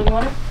sparkling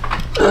water.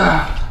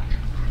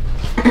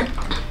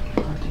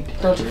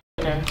 Don't you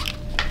there.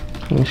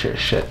 You sure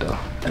shit though.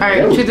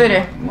 Alright, truth or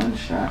dare? One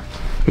shot.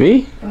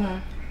 Me? Mm-hmm.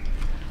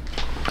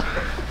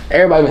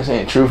 Everybody been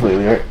saying truth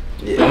lately, right?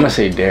 Yeah. I'm gonna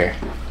say dare.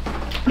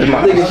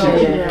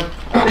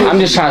 I'm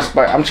just trying to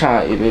I'm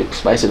trying to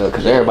spice it up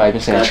because everybody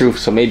been saying truth,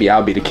 so maybe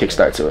I'll be the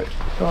kickstart to it.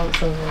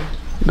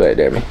 Go ahead,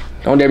 dare me.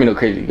 Don't dare me no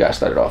crazy. You gotta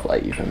start it off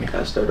light. You feel me?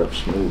 Gotta start up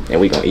smooth. And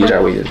we gonna ease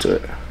our way into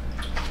it.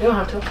 You don't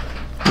have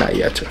to. Not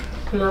yet to.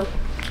 No.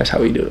 That's how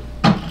we do it.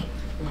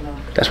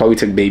 That's why we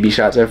took baby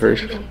shots at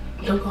first.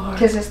 Don't go hard.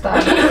 Kiss his thigh.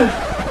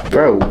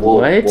 Bro,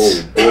 what?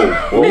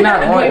 Whoa.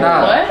 Not one.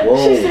 Nah.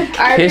 Whoa.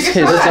 Kiss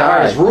his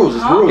thigh. It's rules.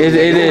 It's rules. It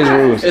is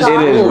rules. It is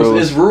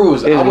rules. It's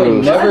rules. I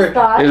would never.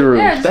 It's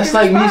rules. That's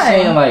like me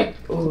saying like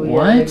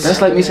what? That's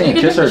like me saying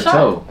kiss her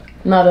toe.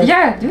 No,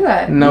 yeah, do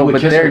that. No, You but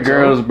would they're kiss her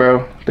girls, toe?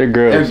 bro. They're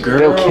girls. They're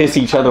girls. They'll kiss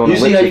each other on You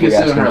the see lips how you if can you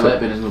sit ask on her them lap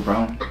to. and it's no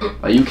brown?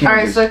 Like you can't.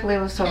 Alright, just- suck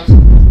Layla's toes.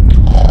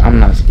 I'm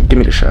not. Give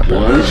me the shot, bro.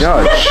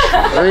 Y'all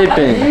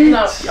tripping.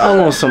 Y'all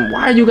want some?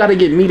 Why you gotta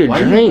get me to Why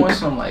you drink? want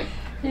some like?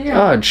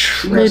 Y'all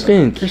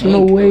tripping. There's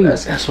no way.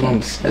 That's what I'm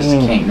That's the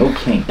saying. king. No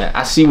king.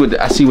 I see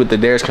what the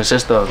dares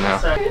consist of now.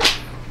 Sorry.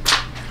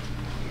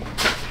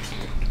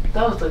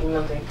 That was like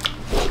nothing.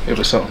 It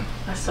was something.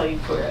 I saw you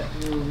pour it.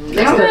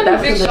 They don't have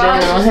That's big the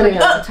shots. general Just like hitting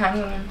a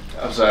tiny one.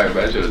 I'm sorry,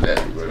 but I should have dared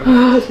you, bro.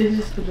 Oh, they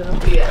just put it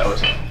up. Yeah. That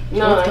was.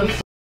 No,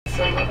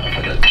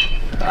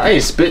 I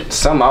ain't spit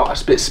some out. I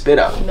spit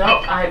out.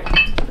 no,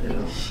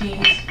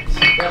 she's.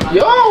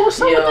 Yo, what's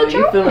up Yo, with that?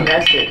 you feeling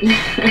that shit?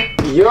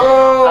 Yo.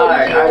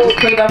 Alright, just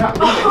put it back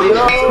on. Leave it.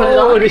 Just put it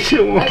on. This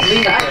shit won't.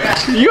 Leave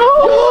it.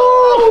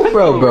 Yo.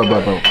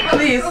 Bro.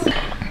 Please.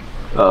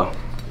 Oh,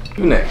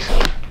 you next.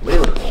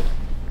 Layla.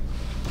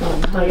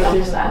 No, you have to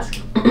just ask.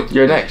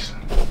 You're next.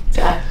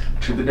 To ask.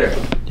 Truth or dare.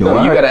 Yo, No,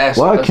 why, you gotta ask.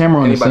 why us,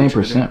 camera on the anybody same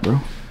truth or dare.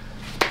 percent,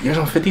 bro? Yours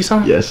on 50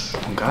 something? Yes.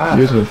 Oh God.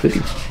 Yours on 50.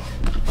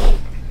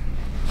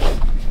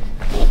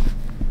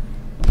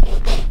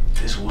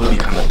 This would be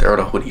kind of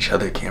thorough with each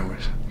other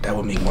cameras. That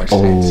would make more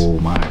sense. Oh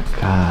my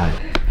God.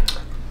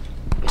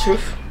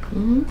 Truth.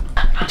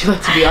 Would you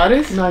like to be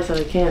honest? No, I said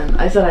I can.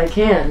 I said I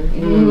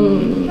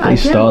can. I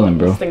He's can. stalling,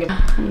 bro. Just think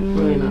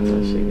really not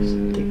that shit.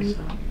 Just take a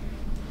shot.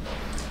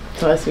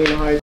 So ask me the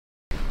hard.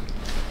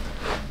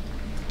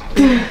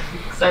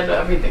 Cause I know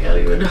everything. I don't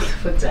even know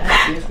what to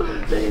ask you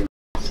something.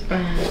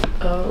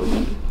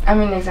 I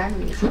mean,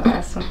 exactly. So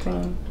that's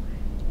something.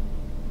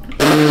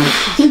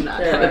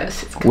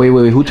 Wait.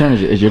 Who turn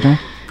is it? Is your turn?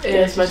 Yeah,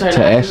 it's my turn.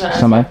 To ask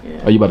somebody?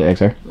 Yeah. Are you about to ask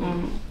her?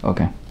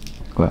 Okay.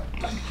 Go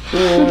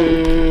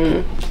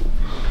ahead.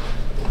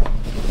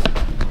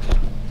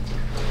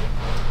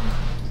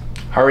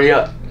 Hurry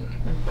up.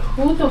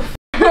 Who the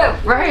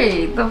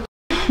Right. The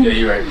Yeah,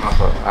 you're right. My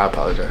fault. I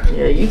apologize.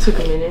 Yeah, you took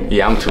a minute.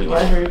 Yeah, I'm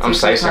tweeting. I'm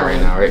sicing right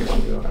now, right?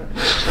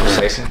 I'm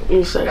sicing.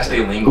 That's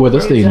their lingo. What?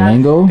 That's the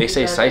lingo. They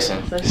say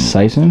sicing.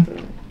 Sicing.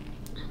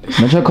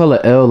 Don't y'all call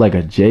it L like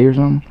a J or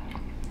something?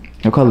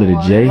 Y'all call it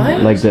a J,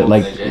 like that,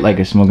 like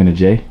a smoking a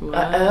J.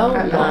 A L?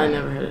 No, I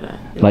never heard of that.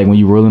 Like when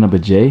you rolling up a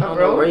J. I don't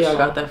know where y'all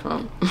got that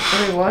from.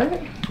 Wait,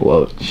 what?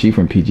 Well, she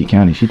from PG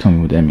County. She told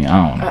me what that mean.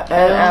 I don't know.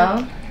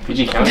 L?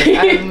 PG County?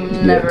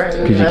 I've never heard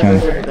of PG that. County.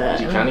 Heard that.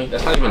 PG County.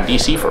 That's not even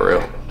DC for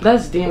real.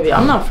 That's DMV.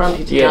 I'm not from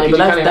PG County, but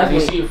that's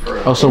definitely. DC for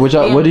real. Oh, so what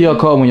do y'all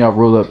call when y'all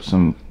roll up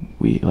some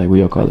weed? Like what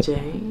y'all call it?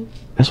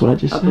 That's what I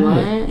just said.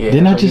 Yeah,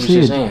 Didn't I just say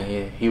it?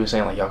 Yeah, he was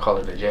saying like y'all call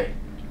it a J.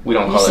 We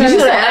don't call You it.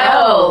 said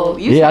L.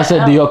 Yeah, I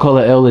said do y'all call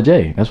it L to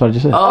J? That's what I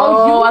just said.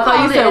 Oh, I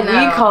thought you said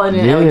we calling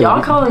it L.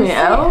 Y'all calling it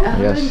L?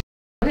 Yes.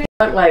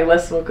 Like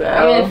let's smoke a L.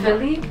 Are you in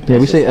Philly? Yeah,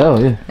 we say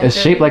L. Yeah, it's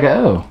shaped like a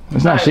L.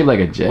 It's not shaped like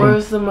a J.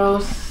 Where's the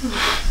most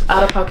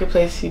out of pocket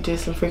place you did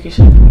some freaky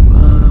shit?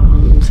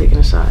 I'm taking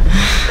a shot.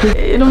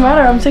 It don't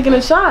matter. I'm taking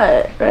a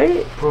shot,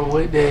 right? Bro,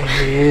 what the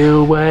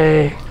hell,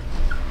 way?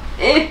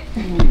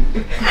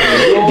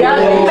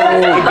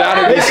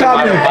 Gotta be something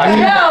out of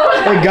pocket.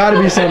 It gotta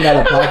be something out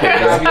of pocket.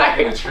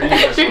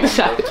 Take the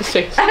shot. Just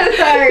take the shot. I'm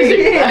sorry.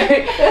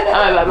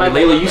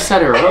 Layla, you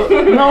set her up?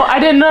 No, I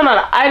didn't. No.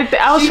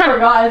 I was trying to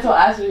forgot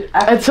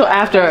until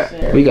after.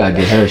 We gotta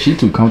get her. She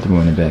too comfortable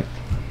in the back.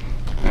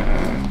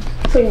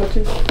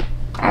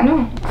 I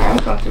know. I'm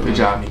comfortable. Good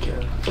job,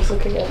 Mika. It's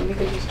okay, yeah. You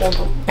can just jump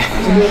on.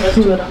 Let's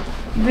do it on.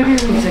 Let me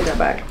take that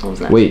back.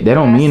 Wait, that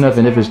don't mean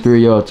nothing if it's 3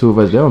 of y'all, 2 of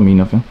us. That don't mean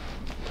nothing.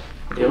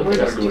 That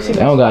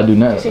don't gotta do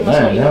nothing.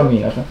 That don't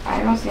mean nothing.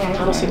 I don't see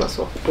anything. I don't see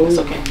myself. It's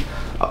okay.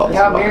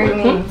 Y'all very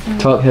mean.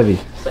 Talk heavy.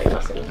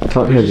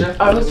 Talk heavy.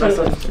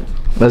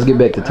 Let's get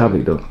back to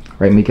topic though.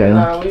 Right,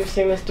 Mikaela? We've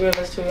seen this 3 of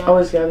us too.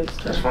 Always got it.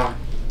 That's fine.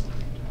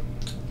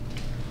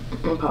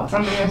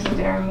 Somebody else is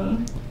there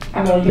mean.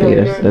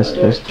 Yeah,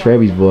 that's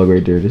Travis' vlog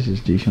right there. This is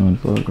G-Sean's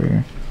vlog right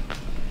here.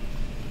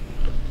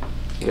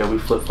 Yeah, we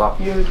flip-flop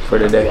for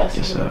the day.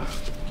 Yes, sir.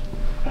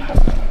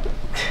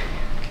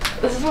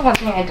 This is one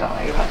thing I don't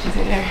like about you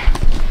today.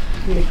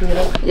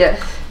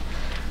 Yes.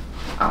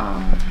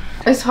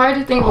 It's hard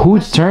to think.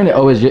 Whose turn it?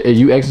 Oh, is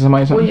you asking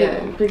somebody something? Yeah.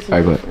 Alright,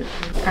 go ahead.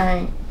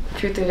 Alright.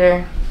 Truth or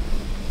dare?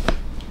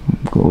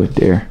 Go with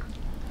dare.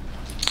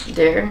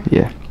 Dare?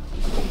 Yeah.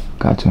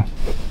 Got to.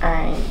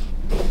 Alright.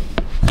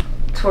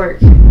 Twerk.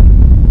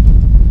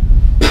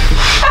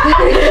 She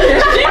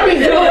be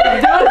doing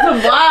some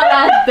wild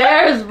ass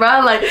dares, bro.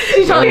 Like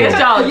she's trying to get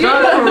y'all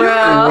drunk for real.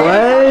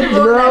 What,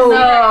 bro?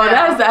 No,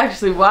 that's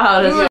actually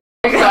wild. That's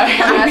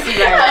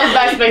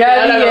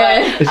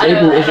It's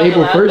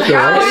April 1st though,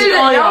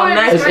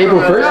 right? It's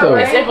April 1st though.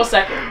 It's April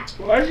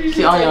 2nd.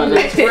 She only on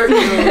next work.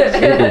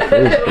 April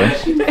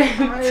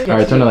 1st, bro.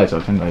 Alright, turn the lights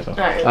off. Turn the lights off.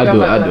 Right, I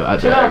do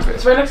it.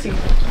 It's right next to you.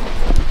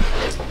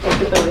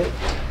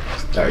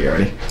 Alright, you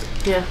ready?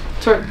 Yeah.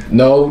 Twerk.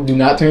 No, do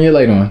not turn your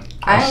light on.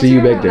 I'll see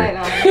you back there.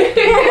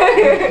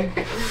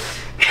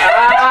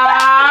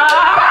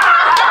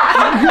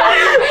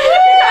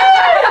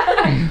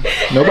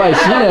 Nobody's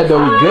seen that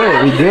though. We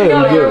good. We good.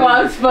 We good.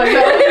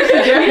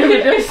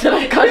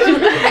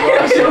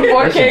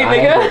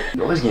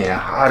 It's getting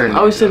hotter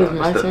now. Oh shit, it's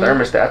my the turn.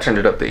 thermostat. I turned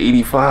it up to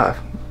 85.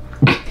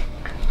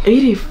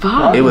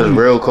 85? It was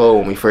real cold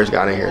when we first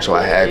got in here, so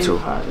I had to.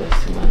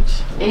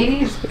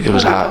 80s? It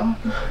was hot.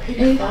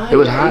 85? It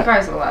was hot.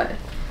 85 is a lot.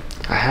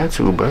 I had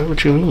to, bro.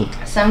 What you mean?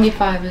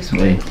 75 is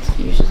what it's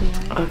usually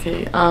like.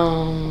 Okay,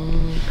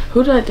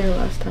 who did I dare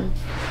last time?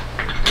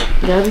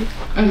 Gabby?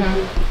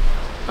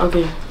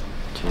 Okay.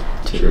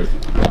 Truth.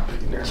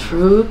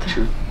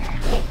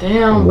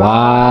 Damn.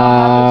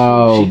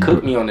 Wow. She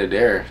cooked me on the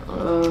dare.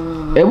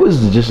 It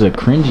was just a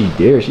cringy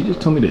dare. She just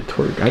told me to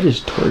twerk. I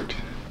just twerked.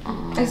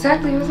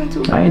 Exactly, it wasn't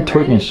too bad. I ain't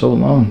twerking so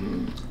long.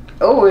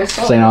 Oh, it's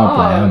so Saying long.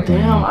 I'm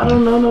playing. Damn, I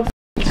don't know no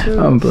truth.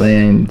 I'm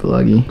playing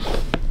vloggy.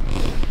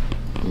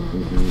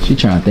 She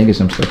trying to think of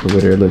some stuff over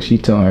there. Look, she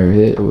tilting her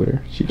head over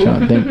there. She trying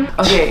to think.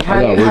 Okay,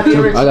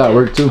 I got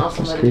work too.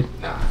 That's good.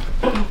 Nah.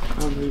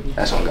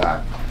 That's on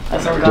God.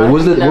 That's on What God.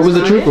 was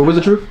the truth? What was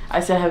the truth? I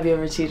said, have you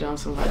ever cheated on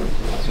somebody?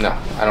 No,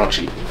 I don't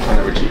cheat. I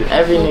never cheated.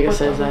 Every nigga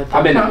says that.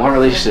 I've been in one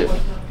relationship,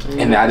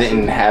 and I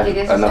didn't have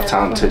enough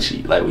time to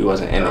cheat. Like we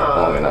wasn't in it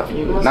long enough.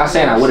 Not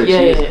saying I would have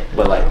cheated,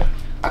 but like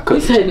I You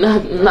couldn't. said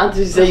not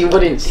to say you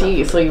wouldn't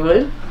cheat, so you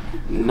would?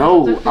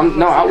 No,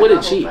 I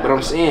wouldn't cheat, but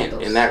I'm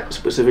saying in that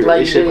specific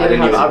Like you relationship, I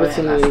didn't didn't have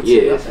even. opportunity to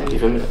Yeah, you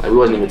feel me? Like we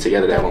wasn't even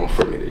together that long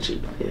for me to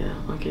cheat. Yeah,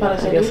 okay.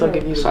 I guess I'll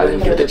give you. So I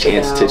didn't get the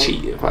chance to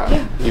cheat. If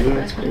I, you feel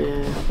me?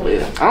 Yeah. But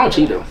yeah, I don't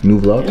cheat though. New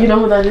vlog? You know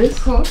who that is?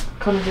 Come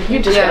on, you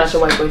just got out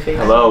your white boy face.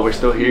 Hello, we're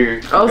still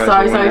here. Oh,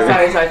 sorry.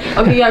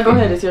 Okay, yeah, go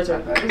ahead. It's your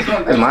turn.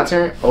 It's my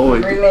turn? Oh,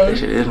 it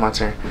is my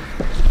turn.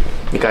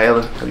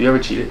 Mikaela, have you ever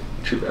cheated?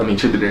 Truth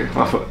or dare.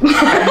 My fault.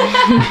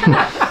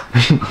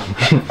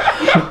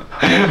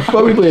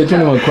 What we playing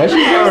 21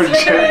 questions?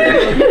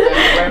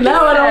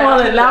 Now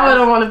I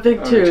don't want to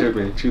pick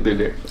truth. Truth or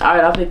dare. All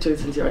right, I'll pick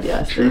truth since you already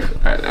asked. Truth.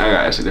 All right, I gotta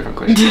ask a different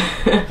question.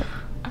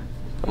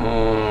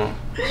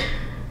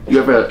 You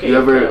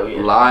ever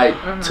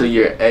lied to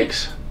your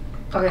ex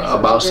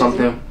about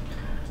something,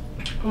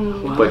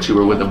 but you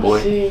were with a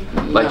boy?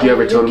 Like you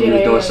ever told him you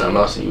was doing something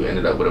else and you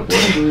ended up with a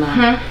boy?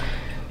 Nah.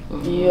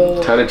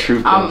 Tell the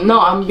truth. No,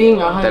 I'm being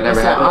 100%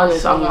 happened?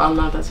 honest. I'm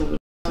not that type of.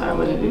 I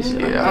wouldn't do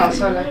shit. Yeah.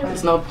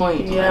 There's no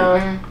point.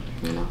 Yeah.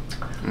 You know.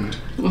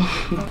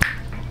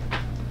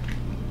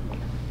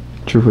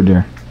 Truth or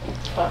dare?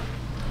 I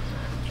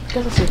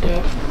guess I'll say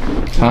dare.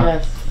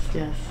 Huh?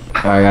 Yes.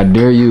 Alright, I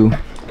dare you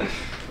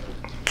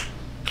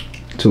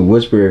to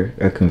whisper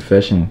a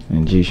confession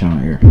in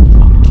𝘤𝘩𝘢𝘪𝘴 ear.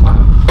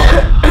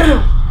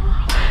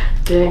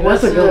 Dang,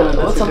 that's a good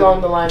one. What's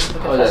along the lines of a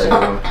confession?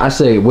 I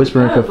say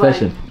whisper a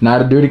confession.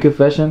 Not a dirty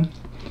confession.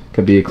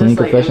 Could be a clean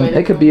confession.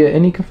 It could be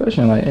any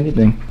confession, like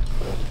anything.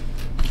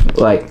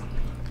 Like,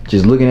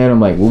 just looking at him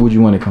like, what would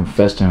you want to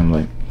confess to him?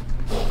 Like,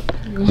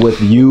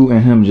 with you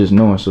and him just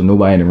knowing so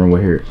nobody in the room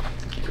would hear it.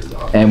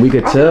 And we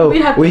could tell.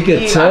 We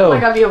could tell. I feel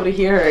like I'll be able to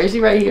hear her. Is she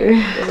right here?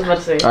 I was about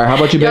to say. Alright, how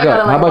about you back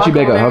up? How about you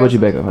back up? How about you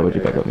back up? How about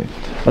you back up here?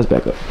 Let's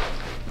back up.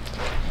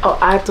 Oh,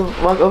 I have to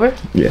walk over?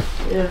 Yeah.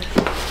 Yeah.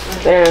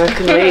 There, that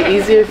could make it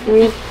easier for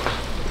me.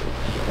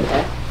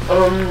 Okay.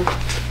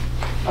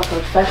 A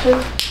confession?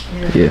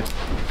 Yeah.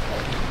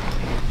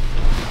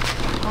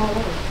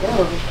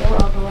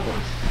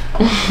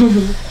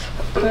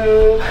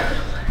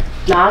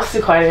 Nah, I'm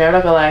too quiet here. I'm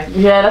not gonna lie.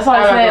 Yeah, that's all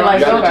I'm saying.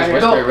 Like, go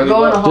in the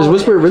hall. Just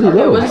whisper it really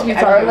low. We'll just be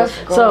talking.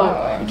 So,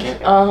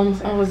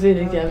 I was in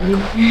it, Gabby.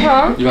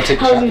 Huh? You gonna take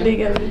the How shot? was your day,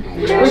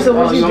 Gabby? So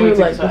what you do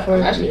like before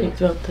you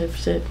picked you up type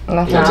shit?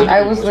 Nothing.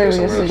 I was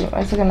literally asleep.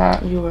 I took a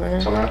nap. You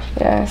were?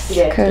 Yes,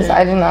 because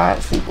I did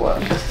not sleep well.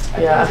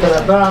 Yeah, I feel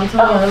that. Bro, I'm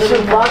telling you,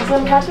 should vlogs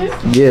them catch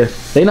it? Yeah,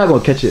 they not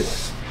gonna catch it,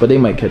 but they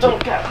might catch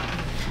it.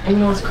 And you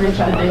know what's crazy?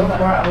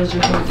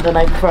 The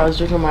night before I was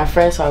drinking with my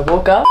friend, so I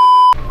woke up.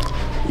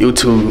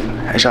 YouTube,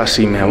 as y'all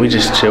see, man, we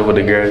just chill with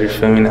the girls, you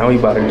feel me? Now we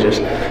about to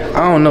just,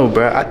 I don't know,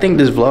 bro. I think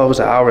this vlog was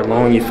an hour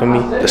long, you feel me?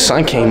 The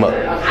sun came up.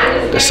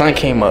 The sun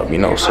came up, you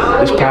know, so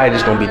it's probably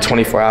just gonna be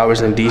 24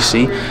 hours in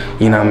DC,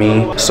 you know what I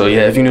mean? So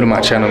yeah, if you're new to my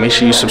channel, make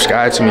sure you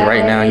subscribe to me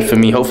right now, you feel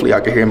me? Hopefully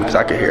y'all can hear me, because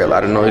I can hear a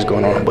lot of noise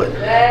going on, but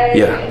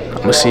yeah, I'm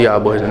gonna see y'all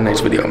boys in the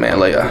next video, man.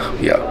 Later,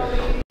 yeah.